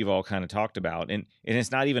we've all kind of talked about. And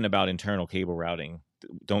it's not even about internal cable routing.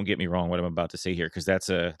 Don't get me wrong, what I'm about to say here, because that's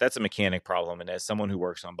a mechanic problem. And as someone who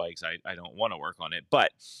works on bikes, I don't want to work on it.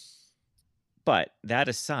 But that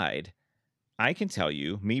aside, I can tell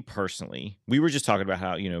you, me personally, we were just talking about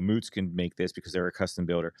how, Moots can make this because they're a custom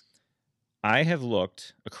builder. I have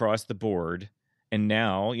looked across the board, and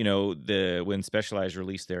now, when Specialized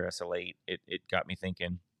released their SL8, it got me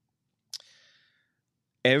thinking.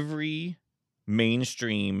 Every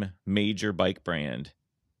mainstream major bike brand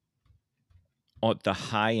at the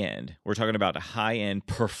high end, we're talking about a high-end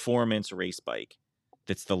performance race bike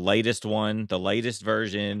that's the lightest one, the lightest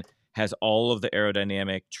version, has all of the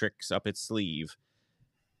aerodynamic tricks up its sleeve.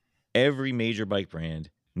 Every major bike brand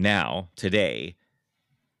now, today,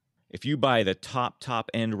 if you buy the top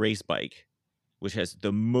end race bike, which has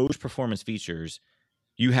the most performance features,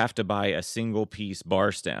 you have to buy a single piece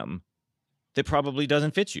bar stem that probably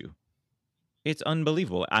doesn't fit you. It's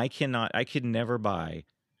unbelievable. I could never buy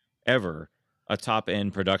ever a top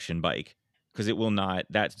end production bike because it will not,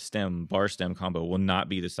 that bar stem combo will not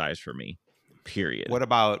be the size for me, period. What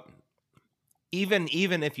about even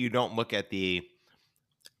if you don't look at the,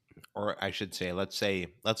 or I should say, let's say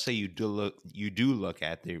you do look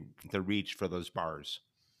at the reach for those bars,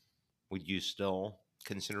 would you still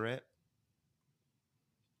consider it?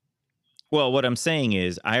 Well, what I'm saying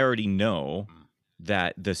is I already know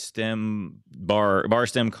that the bar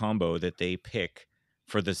stem combo that they pick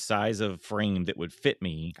for the size of frame that would fit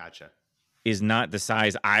me is not the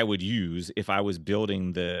size I would use if I was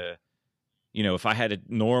building if I had a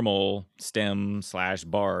normal stem /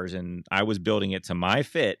 bars and I was building it to my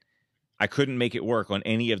fit. I couldn't make it work on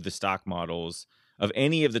any of the stock models of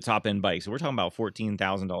any of the top end bikes. We're talking about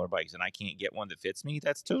 $14,000 bikes, and I can't get one that fits me.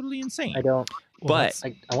 That's totally insane. I don't. But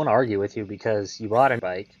I want to argue with you because you bought a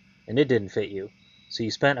bike and it didn't fit you, so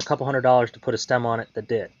you spent a couple $100s to put a stem on it that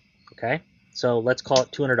did. Okay, so let's call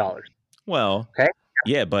it $200. Well, okay,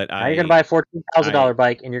 yeah, but now you're gonna buy a $14,000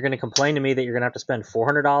 bike, and you're gonna complain to me that you're gonna have to spend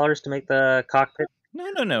 $400 to make the cockpit.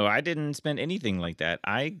 No. I didn't spend anything like that.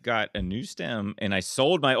 I got a new stem and I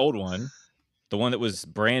sold my old one, the one that was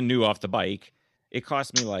brand new off the bike. It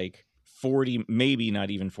cost me like $40, maybe not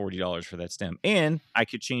even $40 for that stem. And I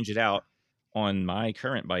could change it out on my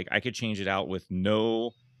current bike. I could change it out with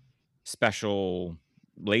no special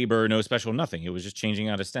labor, no special nothing. It was just changing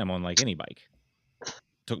out a stem on like any bike.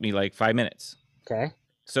 Took me like 5 minutes. Okay.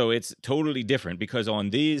 So it's totally different because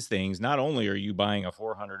on these things, not only are you buying a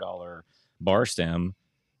 $400 bar stem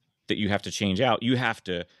that you have to change out. You have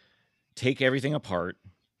to take everything apart.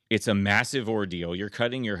 It's a massive ordeal. You're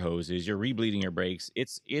cutting your hoses, you're rebleeding your brakes.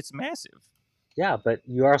 It's massive. Yeah, but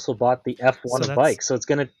you also bought the F1 So bike, so it's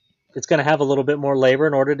gonna have a little bit more labor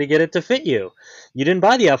in order to get it to fit you. You didn't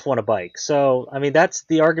buy the F1 bike, so I mean that's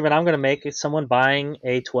the argument I'm going to make. Is someone buying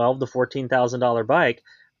a $12,000 to $14,000 bike,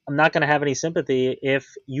 I'm not going to have any sympathy if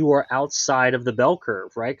you are outside of the bell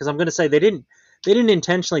curve, right? Because I'm going to say they didn't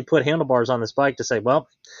intentionally put handlebars on this bike to say, well,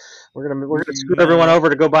 we're gonna screw everyone over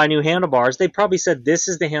to go buy new handlebars. They probably said this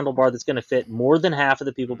is the handlebar that's going to fit more than half of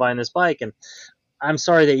the people buying this bike, and I'm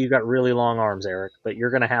sorry that you've got really long arms, Eric, but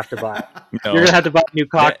you're gonna have to buy. No, You're gonna have to buy a new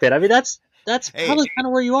that cockpit. I mean, that's Hey, probably kind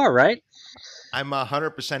of where you are, right? I'm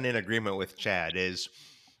 100% in agreement with Chad. Is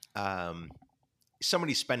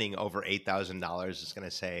somebody spending over $8,000 is going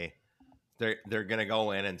to say they're going to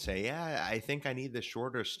go in and say, yeah, I think I need the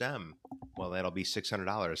shorter stem. Well, that'll be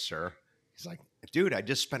 $600, sir. He's like, dude, I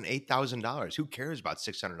just spent $8,000. Who cares about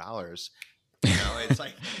 $600? You know, it's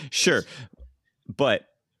like sure. it's, But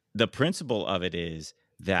the principle of it is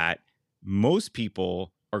that most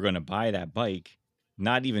people are going to buy that bike,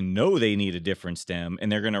 not even know they need a different stem,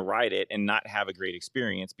 and they're going to ride it and not have a great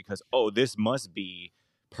experience because, oh, this must be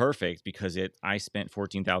perfect because I spent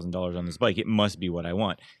 $14,000 on this bike. It must be what I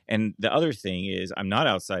want. And the other thing is I'm not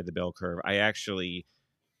outside the bell curve. I actually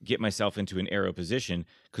get myself into an aero position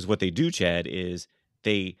because what they do, Chad, is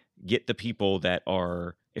they get the people that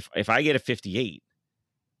are, if I get a 58,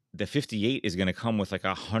 the 58 is going to come with like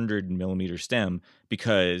 100 millimeter stem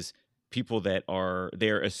because people that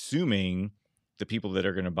they're assuming the people that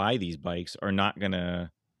are going to buy these bikes are not going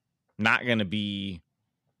to be,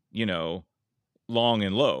 you know, long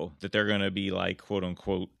and low, that they're going to be like quote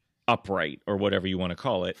unquote upright or whatever you want to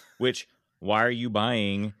call it, which why are you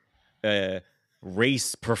buying a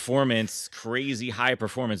race performance, crazy high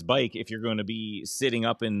performance bike if you're going to be sitting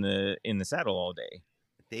up in the saddle all day?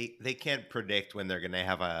 they can't predict when they're going to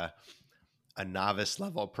have a novice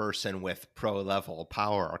level person with pro level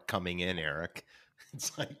power coming in, Eric.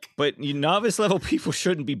 It's like, but you novice level people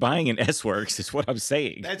shouldn't be buying an S-Works is what I'm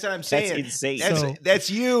saying. that's what I'm saying. That's insane. That's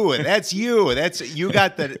you. That's you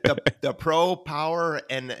got the pro power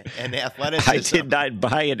and athleticism. I did not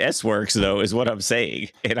buy an S-Works though, is what I'm saying,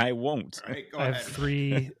 and I won't. All right, go I ahead. have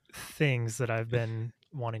three things that I've been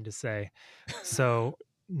wanting to say. So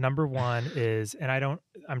number one is, and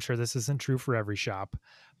I'm sure this isn't true for every shop,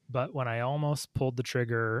 but when I almost pulled the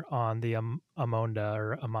trigger on the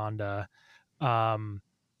Amanda,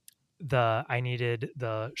 I needed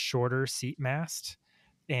the shorter seat mast,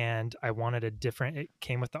 and I wanted it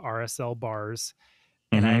came with the RSL bars,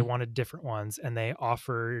 and I wanted different ones, and they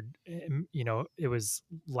offered, it was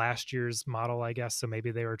last year's model, I guess, so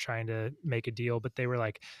maybe they were trying to make a deal, but they were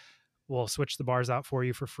like, we'll switch the bars out for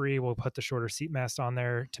you for free. We'll put the shorter seat mast on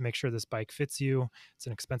there to make sure this bike fits you. It's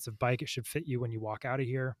an expensive bike. It should fit you when you walk out of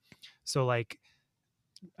here. So like,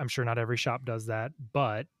 I'm sure not every shop does that,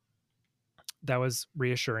 but that was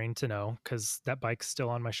reassuring to know because that bike's still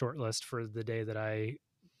on my short list for the day that I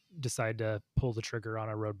decide to pull the trigger on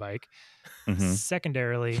a road bike.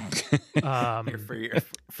 Secondarily, for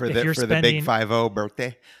the big 5-0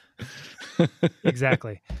 birthday.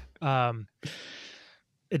 Exactly.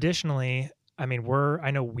 Additionally, I mean,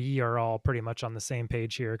 I know we are all pretty much on the same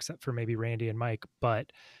page here, except for maybe Randy and Mike. But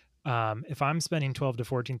if I'm spending $12,000 to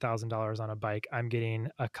 $14,000 on a bike, I'm getting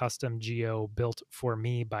a custom Geo built for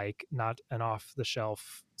me bike, not an off the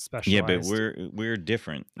shelf specialized. Yeah, but we're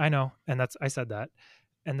different. I know, and I said that.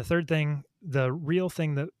 And the third thing, the real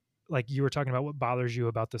thing that, like you were talking about, what bothers you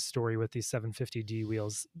about the story with these 750D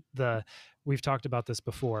wheels. We've talked about this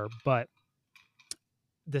before, but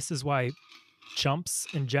this is why Chumps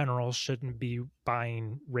in general shouldn't be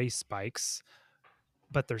buying race bikes,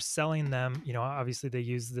 but they're selling them. Obviously they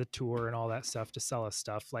use the tour and all that stuff to sell us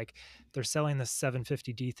stuff. Like they're selling the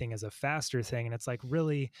 750D thing as a faster thing. And it's like,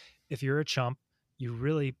 really, if you're a chump, you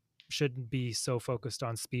really shouldn't be so focused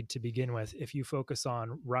on speed to begin with. If you focus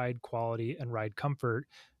on ride quality and ride comfort,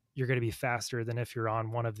 you're going to be faster than if you're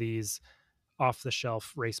on one of these off the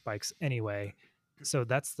shelf race bikes anyway. So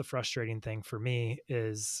that's the frustrating thing for me,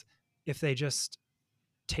 is if they just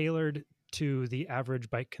tailored to the average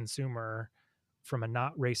bike consumer from a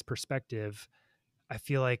not race perspective, I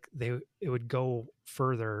feel like it would go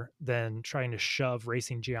further than trying to shove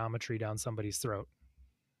racing geometry down somebody's throat.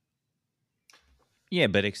 Yeah,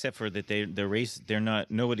 but except for that,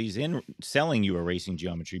 nobody's selling you a racing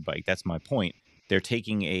geometry bike. That's my point. They're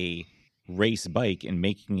taking a race bike and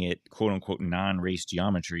making it quote unquote non-race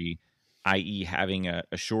geometry, i.e. having a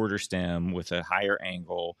shorter stem with a higher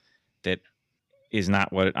angle that is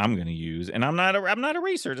not what I'm going to use. And I'm not a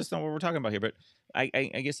racer. That's not what we're talking about here. But I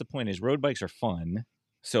guess the point is road bikes are fun.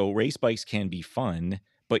 So race bikes can be fun,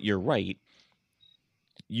 but you're right.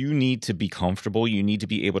 You need to be comfortable. You need to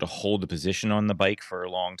be able to hold the position on the bike for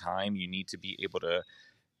a long time. You need to be able to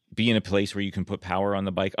be in a place where you can put power on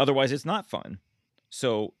the bike. Otherwise, it's not fun.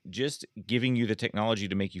 So just giving you the technology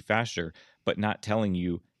to make you faster, but not telling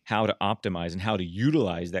you how to optimize and how to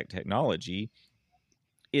utilize that technology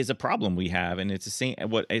is a problem we have. And it's the same.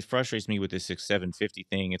 What it frustrates me with this 6750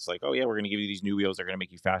 thing, it's like, oh yeah, we're going to give you these new wheels. They're going to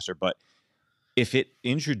make you faster. But if it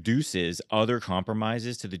introduces other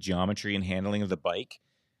compromises to the geometry and handling of the bike,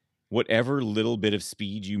 whatever little bit of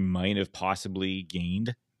speed you might have possibly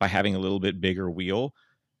gained by having a little bit bigger wheel,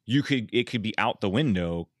 it could be out the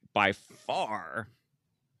window by far,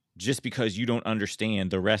 just because you don't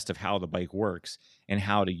understand the rest of how the bike works and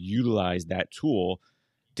how to utilize that tool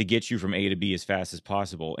to get you from A to B as fast as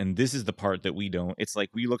possible. And this is the part that we don't. It's like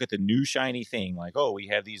we look at the new shiny thing like, oh, we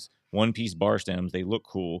have these one-piece bar stems. They look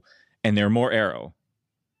cool, and they're more aero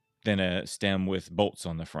than a stem with bolts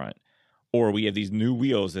on the front. Or we have these new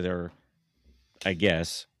wheels that are, I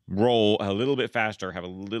guess, roll a little bit faster, have a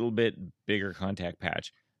little bit bigger contact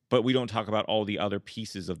patch. But we don't talk about all the other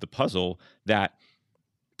pieces of the puzzle that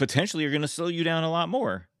potentially are going to slow you down a lot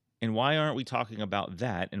more. And why aren't we talking about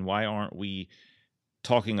that? And why aren't we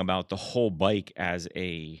talking about the whole bike as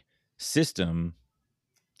a system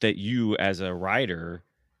that you as a rider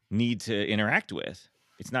need to interact with?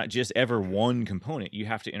 It's not just ever one component. You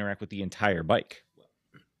have to interact with the entire bike.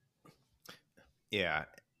 Yeah.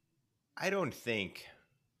 I don't think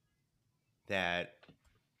that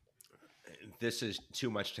this is too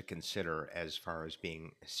much to consider as far as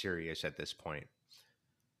being serious at this point.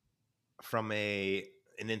 From an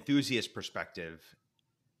enthusiast perspective,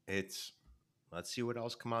 it's let's see what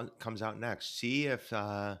else comes out next. See if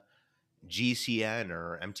GCN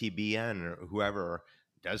or MTBN or whoever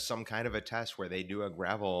does some kind of a test where they do a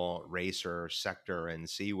gravel race or sector and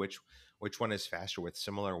see which one is faster with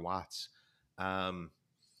similar watts.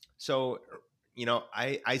 So,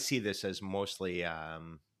 I see this as mostly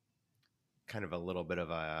kind of a little bit of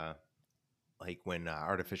a, like when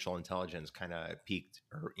artificial intelligence kind of peaked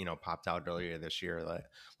or, popped out earlier this year,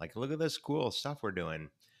 like, look at this cool stuff we're doing.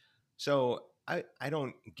 So I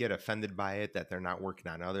don't get offended by it that they're not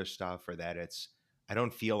working on other stuff, or that I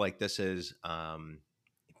don't feel like this is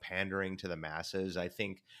pandering to the masses. I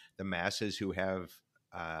think the masses who have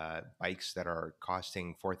bikes that are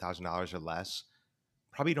costing $4,000 or less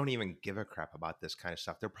probably don't even give a crap about this kind of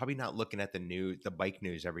stuff. They're probably not looking at the bike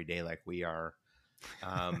news every day like we are.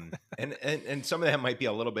 And some of that might be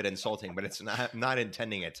a little bit insulting, but it's not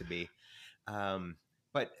intending it to be.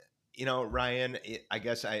 But Ryan, I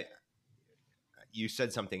guess you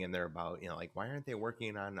said something in there about, like, why aren't they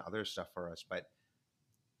working on other stuff for us? But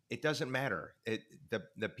it doesn't matter.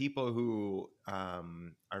 The people who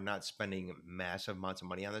are not spending massive amounts of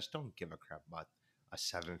money on this don't give a crap about a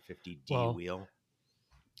 750D wheel.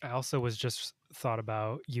 I also was just thought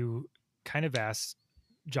about, you kind of asked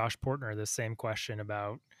Josh Portner the same question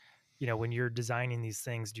about, when you're designing these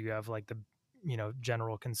things, do you have like the,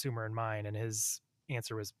 general consumer in mind? And his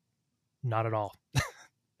answer was not at all.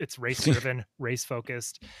 It's race driven, race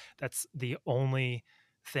focused. That's the only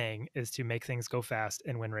thing, is to make things go fast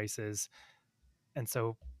and win races. And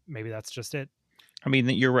so maybe that's just it. I mean,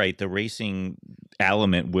 you're right. The racing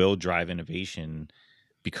element will drive innovation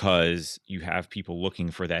because you have people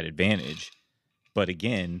looking for that advantage. But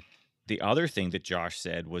again, the other thing that Josh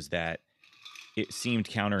said was that it seemed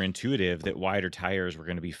counterintuitive that wider tires were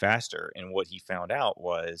going to be faster. And what he found out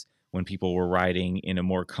was when people were riding in a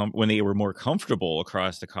when they were more comfortable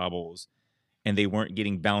across the cobbles and they weren't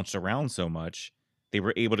getting bounced around so much, they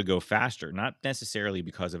were able to go faster, not necessarily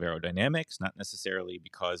because of aerodynamics, not necessarily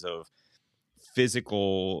because of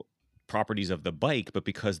physical properties of the bike, but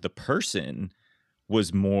because the person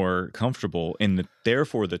was more comfortable and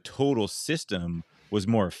therefore the total system was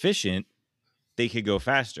more efficient. They could go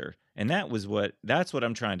faster. And that's what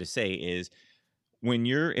I'm trying to say is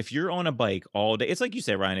if you're on a bike all day, it's like you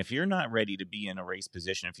said, Ryan, if you're not ready to be in a race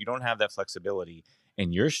position, if you don't have that flexibility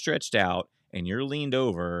and you're stretched out and you're leaned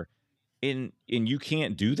over and you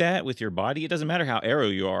can't do that with your body, it doesn't matter how aero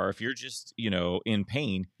you are. If you're just, in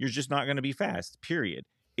pain, you're just not going to be fast, period.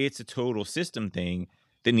 It's a total system thing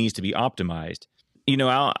that needs to be optimized.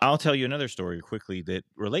 I'll tell you another story quickly that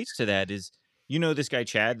relates to that is, this guy,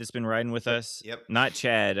 Chad, that's been riding with us. Yep. Not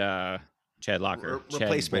Chad Locker.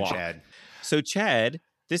 Replacement Chad. So Chad,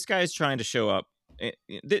 this guy's trying to show up.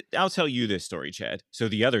 I'll tell you this story, Chad. So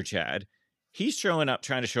the other Chad, he's showing up,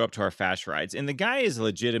 trying to show up to our fast rides. And the guy is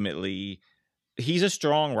legitimately he's a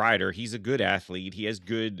strong rider. He's a good athlete. He has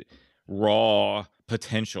good raw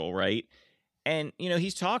potential, right? And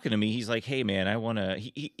he's talking to me. He's like, "Hey, man, I want to."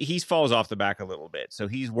 He falls off the back a little bit, so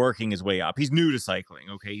he's working his way up. He's new to cycling.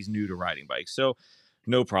 Okay, he's new to riding bikes, so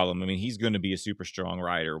no problem. I mean, he's going to be a super strong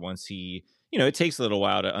rider once he. It takes a little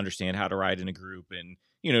while to understand how to ride in a group and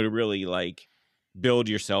to really like build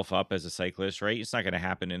yourself up as a cyclist, right? It's not going to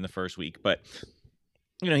happen in the first week, but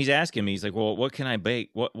he's asking me, he's like, well, what can I bike?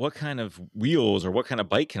 What kind of wheels or what kind of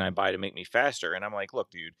bike can I buy to make me faster? And I'm like,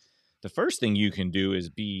 look, dude, the first thing you can do is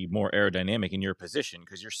be more aerodynamic in your position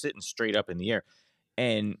because you're sitting straight up in the air.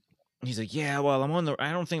 And he's like, yeah, well,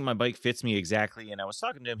 I don't think my bike fits me exactly. And I was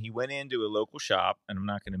talking to him. He went into a local shop, and I'm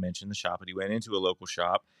not going to mention the shop, but he went into a local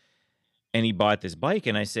shop and he bought this bike.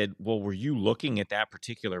 And I said, well, were you looking at that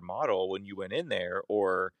particular model when you went in there,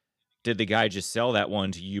 or did the guy just sell that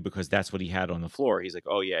one to you because that's what he had on the floor? He's like,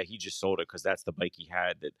 oh yeah, he just sold it because that's the bike he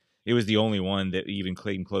had. That it was the only one that even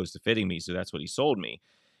came close to fitting me, so that's what he sold me.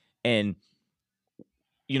 And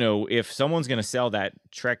if someone's going to sell that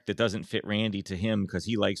Trek that doesn't fit Randy to him because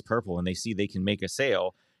he likes purple and they see they can make a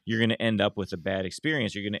sale, you're going to end up with a bad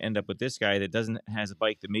experience. You're going to end up with this guy that has a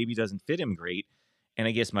bike that maybe doesn't fit him great. And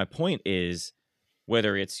I guess my point is,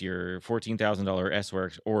 whether it's your $14,000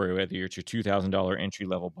 S-Works or whether it's your $2,000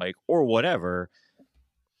 entry-level bike or whatever,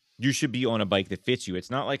 you should be on a bike that fits you.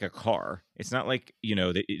 It's not like a car. It's not like,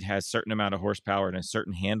 that it has a certain amount of horsepower and a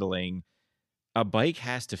certain handling. A bike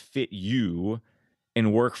has to fit you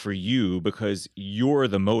and work for you because you're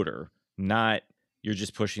the motor, not you're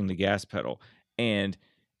just pushing the gas pedal. And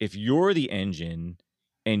if you're the engine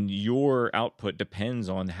and your output depends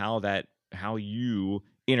on how you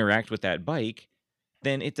interact with that bike,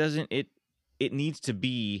 then it needs to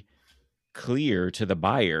be clear to the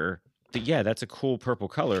buyer that, yeah, that's a cool purple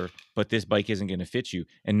color, but this bike isn't going to fit you.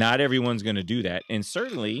 And not everyone's going to do that. And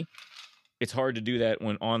certainly it's hard to do that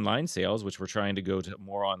when online sales, which we're trying to go to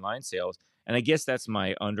more online sales. And I guess that's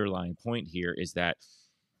my underlying point here, is that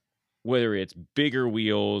whether it's bigger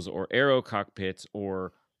wheels or aero cockpits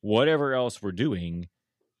or whatever else we're doing,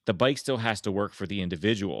 the bike still has to work for the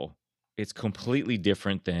individual. It's completely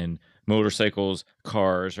different than motorcycles,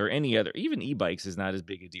 cars, or any other. Even e-bikes is not as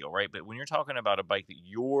big a deal, right? But when you're talking about a bike that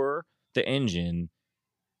you're the engine,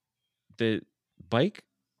 the bike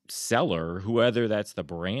seller, whether that's the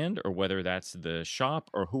brand or whether that's the shop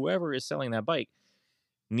or whoever is selling that bike,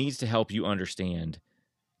 needs to help you understand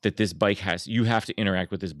that this bike you have to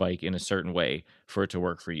interact with this bike in a certain way for it to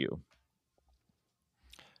work for you.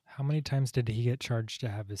 How many times did he get charged to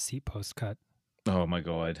have his seat post cut? Oh my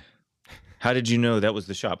God. How did you know that was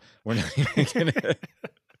the shop? We're not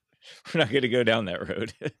gonna go down that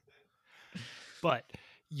road. But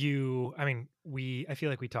I feel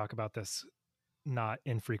like we talk about this not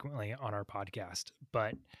infrequently on our podcast,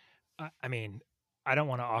 but I don't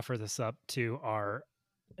want to offer this up to our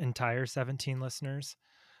entire 17 listeners.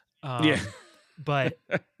 Yeah. But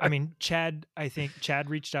Chad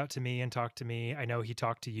reached out to me and talked to me. I know he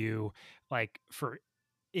talked to you. Like, for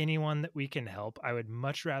anyone that we can help, I would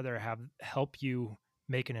much rather help you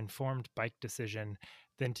make an informed bike decision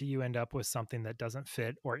than to you end up with something that doesn't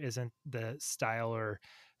fit or isn't the style or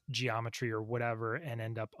geometry or whatever and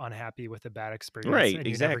end up unhappy with a bad experience, right, and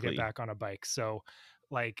exactly. you never get back on a bike. So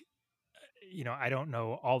like, I don't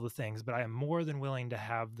know all the things, but I am more than willing to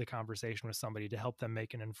have the conversation with somebody to help them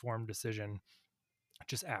make an informed decision.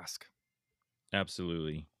 Just ask.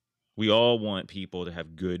 Absolutely. We all want people to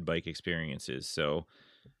have good bike experiences, so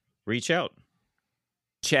reach out.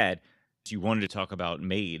 Chad, you wanted to talk about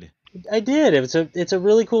Made. I did. It's a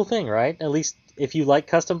really cool thing, right? At least if you like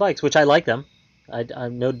custom bikes, which I like them.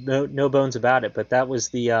 I'm no bones about it. But that was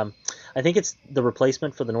the I think it's the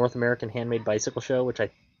replacement for the North American Handmade Bicycle Show, which I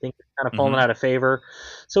think is kind of fallen out of favor.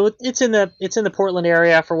 So it's in the Portland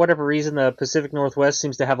area. For whatever reason, the Pacific Northwest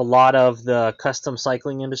seems to have a lot of the custom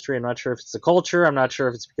cycling industry. I'm not sure if it's the culture. I'm not sure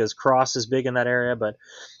if it's because cross is big in that area, but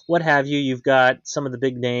what have you. You've got some of the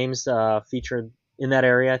big names featured in that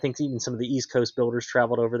area. I think even some of the East Coast builders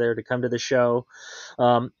traveled over there to come to the show.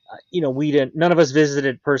 None of us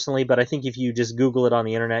visited personally, but I think if you just Google it on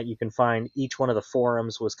the internet, you can find each one of the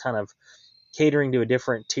forums was kind of catering to a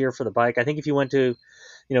different tier for the bike. I think if you went to,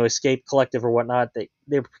 Escape Collective or whatnot,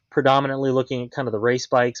 they're predominantly looking at kind of the race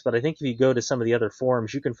bikes. But I think if you go to some of the other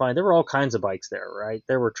forums, you can find there were all kinds of bikes there, right?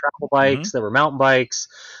 There were travel bikes, there were mountain bikes,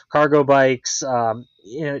 cargo bikes.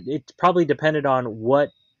 It probably depended on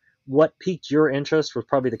what piqued your interest was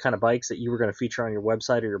probably the kind of bikes that you were going to feature on your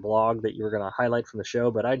website or your blog that you were going to highlight from the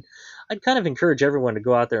show. But I'd kind of encourage everyone to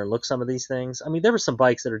go out there and look some of these things. I mean, there were some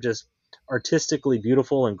bikes that are just artistically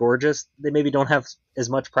beautiful and gorgeous. They maybe don't have as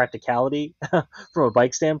much practicality from a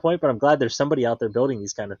bike standpoint, but I'm glad there's somebody out there building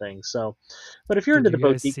these kind of things. So, but if you're Did into you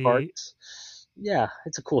the guys boutique see parts, yeah,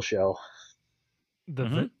 it's a cool show.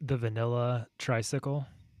 Mhm. the vanilla tricycle?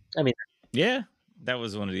 I mean, Yeah, that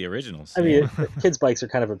was one of the originals. I Yeah. mean, kids' bikes are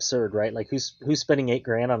kind of absurd, right? Like who's spending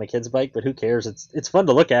 $8,000 on a kid's bike? But who cares? It's fun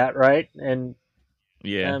to look at, right? And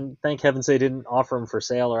Yeah. thank heavens they didn't offer them for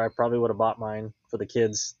sale, or I probably would have bought mine for the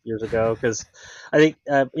kids years ago. Because I think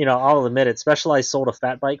I'll admit it. Specialized sold a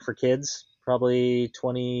fat bike for kids, probably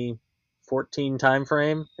 2014 time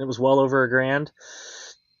frame. It was well over $1,000.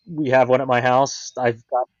 We have one at my house.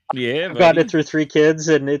 Yeah, I've gotten it buddy. through 3 kids,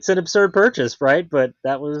 and it's an absurd purchase, right? But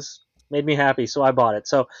that was made me happy, so I bought it.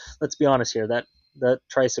 So let's be honest here. That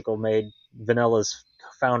tricycle made Vanilla's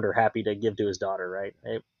founder happy to give to his daughter, right?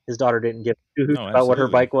 His daughter didn't give two hoots No, about what her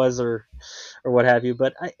absolutely. bike was or what have you.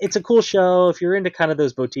 But it's a cool show if you're into kind of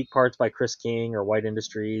those boutique parts by Chris King or White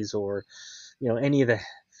Industries or any of the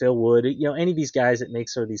Phil Wood, any of these guys that make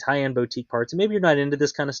sort of these high end boutique parts. And maybe you're not into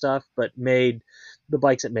this kind of stuff, but the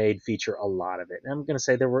bikes it made feature a lot of it. And I'm going to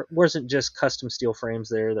say wasn't just custom steel frames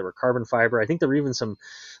there. There were carbon fiber. I think there were even some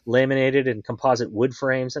laminated and composite wood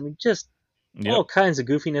frames. I mean, just all Yep. kinds of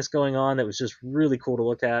goofiness going on that was just really cool to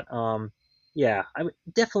look at. Yeah, I would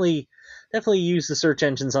definitely use the search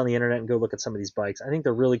engines on the internet and go look at some of these bikes. I think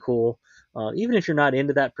they're really cool. Even if you're not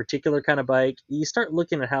into that particular kind of bike, you start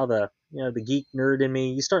looking at how the geek nerd in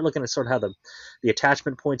me. You start looking at sort of how the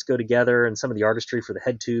attachment points go together and some of the artistry for the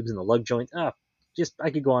head tubes and the lug joints. Just I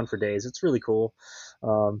could go on for days. It's really cool.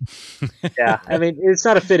 Um, yeah, I mean, it's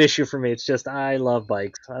not a fit issue for me. It's just I love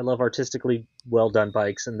bikes. I love artistically well done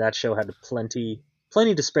bikes, and that show had plenty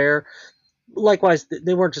to spare. Likewise,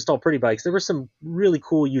 they weren't just all pretty bikes. There were some really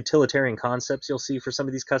cool utilitarian concepts you'll see for some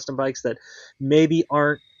of these custom bikes that maybe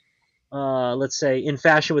aren't, let's say, in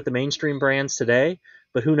fashion with the mainstream brands today.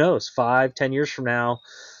 But who knows? 5, 10 years from now,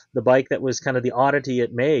 the bike that was kind of the oddity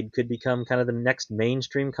it made could become kind of the next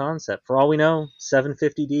mainstream concept. For all we know,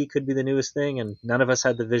 750D could be the newest thing, and none of us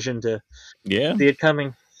had the vision to Yeah. see it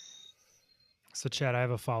coming. So, Chad, I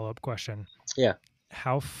have a follow-up question. Yeah.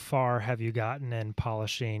 How far have you gotten in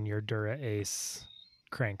polishing your Dura Ace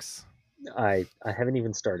cranks? I haven't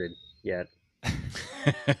even started yet.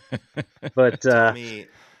 But Tell me,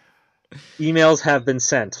 emails have been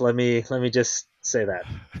sent. Let me just say that.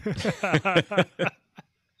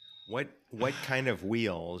 what kind of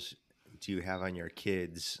wheels do you have on your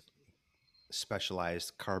kids'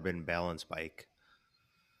 specialized carbon balance bike?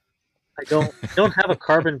 I don't have a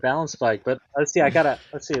carbon balance bike, but let's see.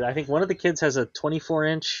 Let's see. I think one of the kids has a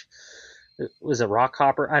 24-inch. It was a rock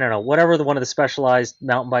hopper. I don't know. Whatever one of the specialized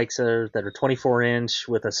mountain bikes are that are 24-inch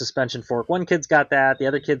with a suspension fork. One kid's got that. The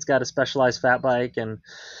other kid's got a specialized fat bike, and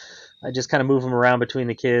I just kind of move them around between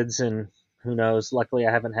the kids. And who knows? Luckily,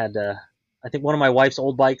 I haven't had to. I think one of my wife's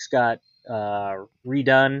old bikes got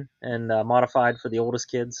redone and modified for the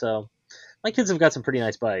oldest kid. So my kids have got some pretty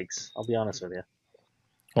nice bikes. I'll be honest with you.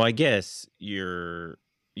 Well, I guess you're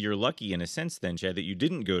lucky in a sense then, Chad, that you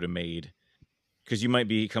didn't go to Made, because you might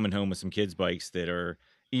be coming home with some kids' bikes that are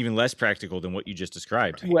even less practical than what you just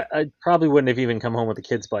described. Well, I probably wouldn't have even come home with a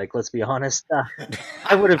kid's bike. Let's be honest.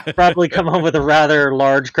 I would have probably come home with a rather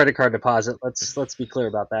large credit card deposit. Let's be clear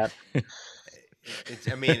about that.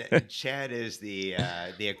 I mean, Chad is the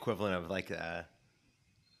equivalent of like the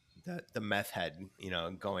meth head,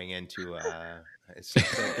 going into it's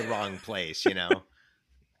the wrong place,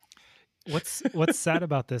 What's sad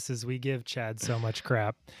about this is we give Chad so much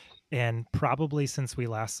crap, and probably since we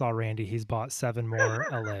last saw Randy, he's bought 7 more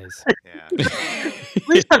LAs. Yeah. At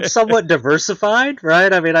least I'm somewhat diversified,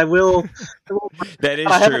 right? I mean, I will. That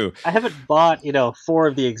is true. I haven't bought 4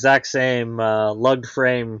 of the exact same lugged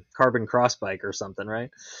frame carbon cross bike or something,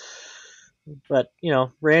 right? But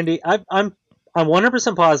Randy, I'm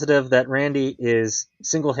 100% positive that Randy is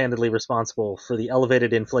single-handedly responsible for the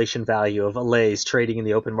elevated inflation value of Allays trading in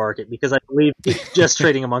the open market, because I believe he's just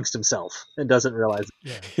trading amongst himself and doesn't realize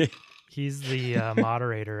it. Yeah, he's the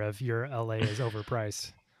moderator of your LA is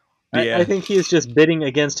overpriced. Yeah. I think he is just bidding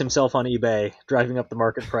against himself on eBay, driving up the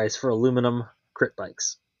market price for aluminum crit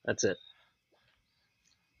bikes. That's it.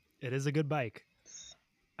 It is a good bike.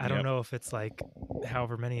 I don't know if it's like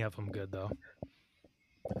however many of them good though.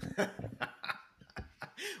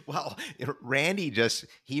 Well, Randy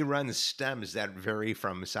he runs stems that vary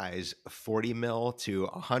from size 40 mil to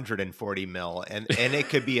 140 mil, and it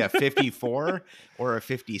could be a 54 or a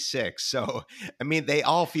 56. So, I mean, they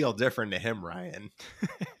all feel different to him, Ryan.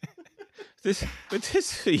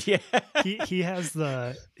 Yeah. He has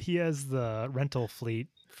the rental fleet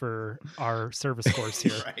for our service course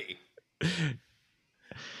here. Right.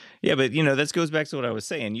 Yeah, but that goes back to what I was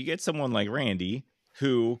saying. You get someone like Randy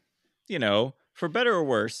who, for better or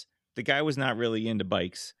worse, the guy was not really into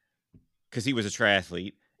bikes because he was a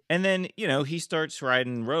triathlete. And then, he starts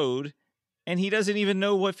riding road and he doesn't even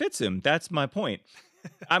know what fits him. That's my point.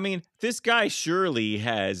 I mean, this guy surely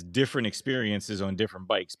has different experiences on different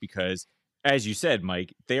bikes because, as you said,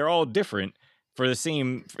 Mike, they are all different it's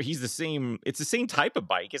the same type of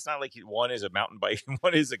bike. It's not like one is a mountain bike and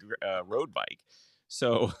one is a road bike.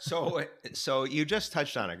 So you just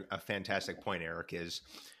touched on a fantastic point, Eric, is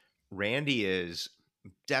Randy is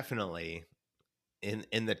definitely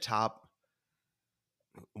in the top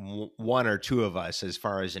one or two of us as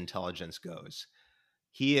far as intelligence goes.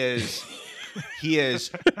 He is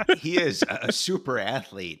a super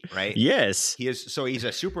athlete, right? Yes. He's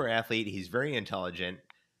a super athlete. He's very intelligent.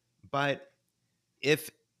 But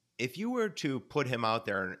if you were to put him out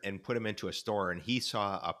there and put him into a store and he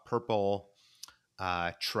saw a purple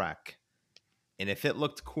Trek, and if it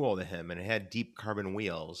looked cool to him and it had deep carbon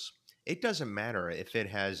wheels, it doesn't matter if it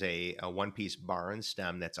has a one-piece bar and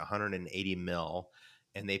stem that's 180 mil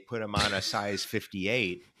and they put him on a size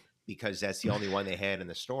 58 because that's the only one they had in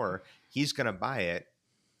the store, he's going to buy it.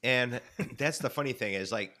 And that's the funny thing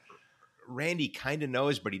is, like, Randy kind of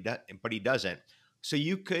knows, but he doesn't. So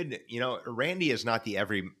you could, Randy is not the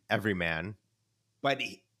everyman, but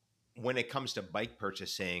when it comes to bike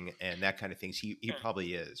purchasing and that kind of things, he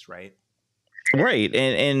probably is, right? Right.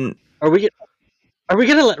 And Are we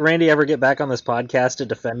going to let Randy ever get back on this podcast to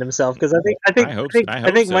defend himself? Because I think so.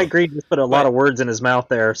 Mike Green just put a lot of words in his mouth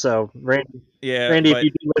there. So Randy, if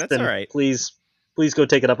you do listen, right. please go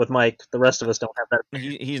take it up with Mike. The rest of us don't have that.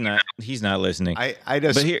 He's not listening.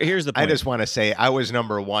 But here's the point. I just want to say I was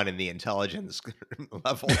number one in the intelligence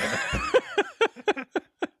level.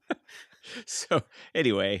 So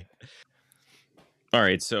anyway, all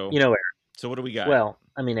right. So Eric. So what do we got? Well,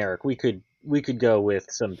 I mean, Eric, we could go with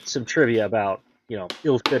some trivia about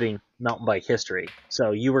ill-fitting mountain bike history.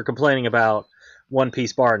 So you were complaining about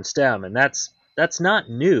one-piece bar and stem, and that's not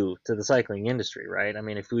new to the cycling industry, right? I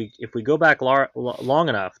mean, if we go back long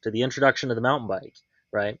enough to the introduction of the mountain bike,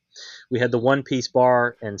 right? We had the one-piece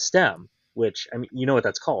bar and stem, which, I mean, you know what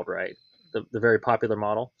that's called, right? The very popular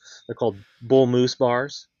model. They're called bull moose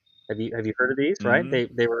bars. Have you heard of these? Right? They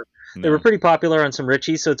were pretty popular on some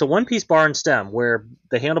Richies. So it's a one-piece bar and stem where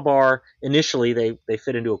the handlebar initially they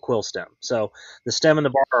fit into a quill stem. So the stem and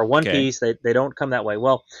the bar are one piece. They don't come that way.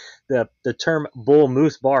 Well, the term bull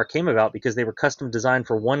moose bar came about because they were custom designed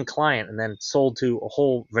for one client and then sold to a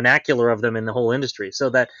whole vernacular of them in the whole industry. So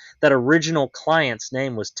that original client's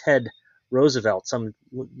name was Ted Roosevelt, some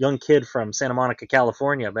young kid from Santa Monica,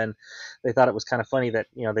 California. And they thought it was kind of funny that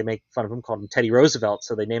they make fun of him, called him Teddy Roosevelt,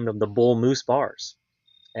 so they named him the Bull Moose Bars,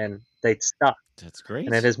 and they stuck. That's great,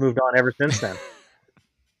 and it has moved on ever since then.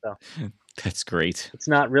 So that's great. It's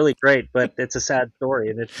not really great, but it's a sad story,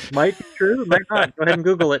 and it might be true, it might not. Go ahead and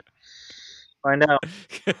Google it, find out.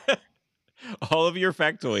 All of your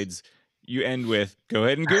factoids you end with "go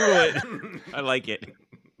ahead and Google it." I like it.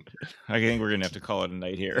 I think we're gonna have to call it a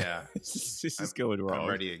night here. Yeah, this is going wrong. I'm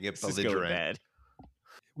ready to get this is going bad.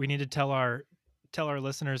 We need to tell our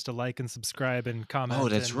listeners to like and subscribe and comment. Oh,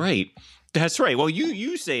 that's right. That's right. Well,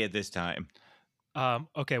 you say it this time.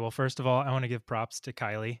 Okay. Well, first of all, I want to give props to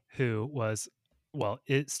Kylie, who was,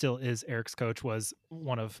 it still is Eric's coach, was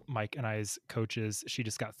one of Mike and I's coaches. She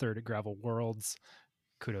just got third at Gravel Worlds.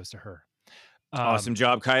 Kudos to her. Awesome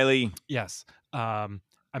job, Kylie. Yes. I'm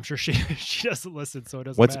sure she doesn't listen, so it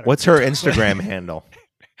doesn't matter. What's her Instagram handle?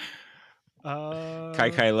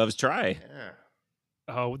 Kai loves try. Yeah.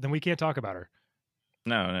 Oh, then we can't talk about her.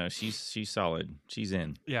 No, she's solid. She's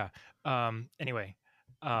in. Yeah. Anyway,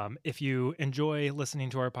 if you enjoy listening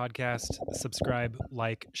to our podcast, subscribe,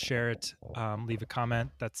 like, share it, leave a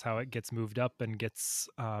comment. That's how it gets moved up and gets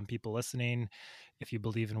people listening. If you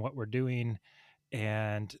believe in what we're doing.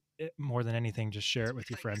 And more than anything, just share it with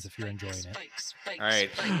your friends if you're enjoying it. All right.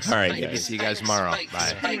 Maybe see you guys tomorrow.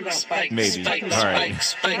 Bye. Maybe. All right.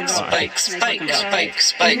 Thinking about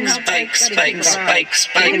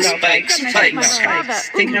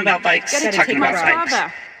bikes. Talking about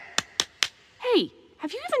bikes. Hey,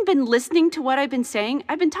 have you even been listening to what I've been saying?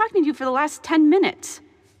 I've been talking to you for the last 10 minutes.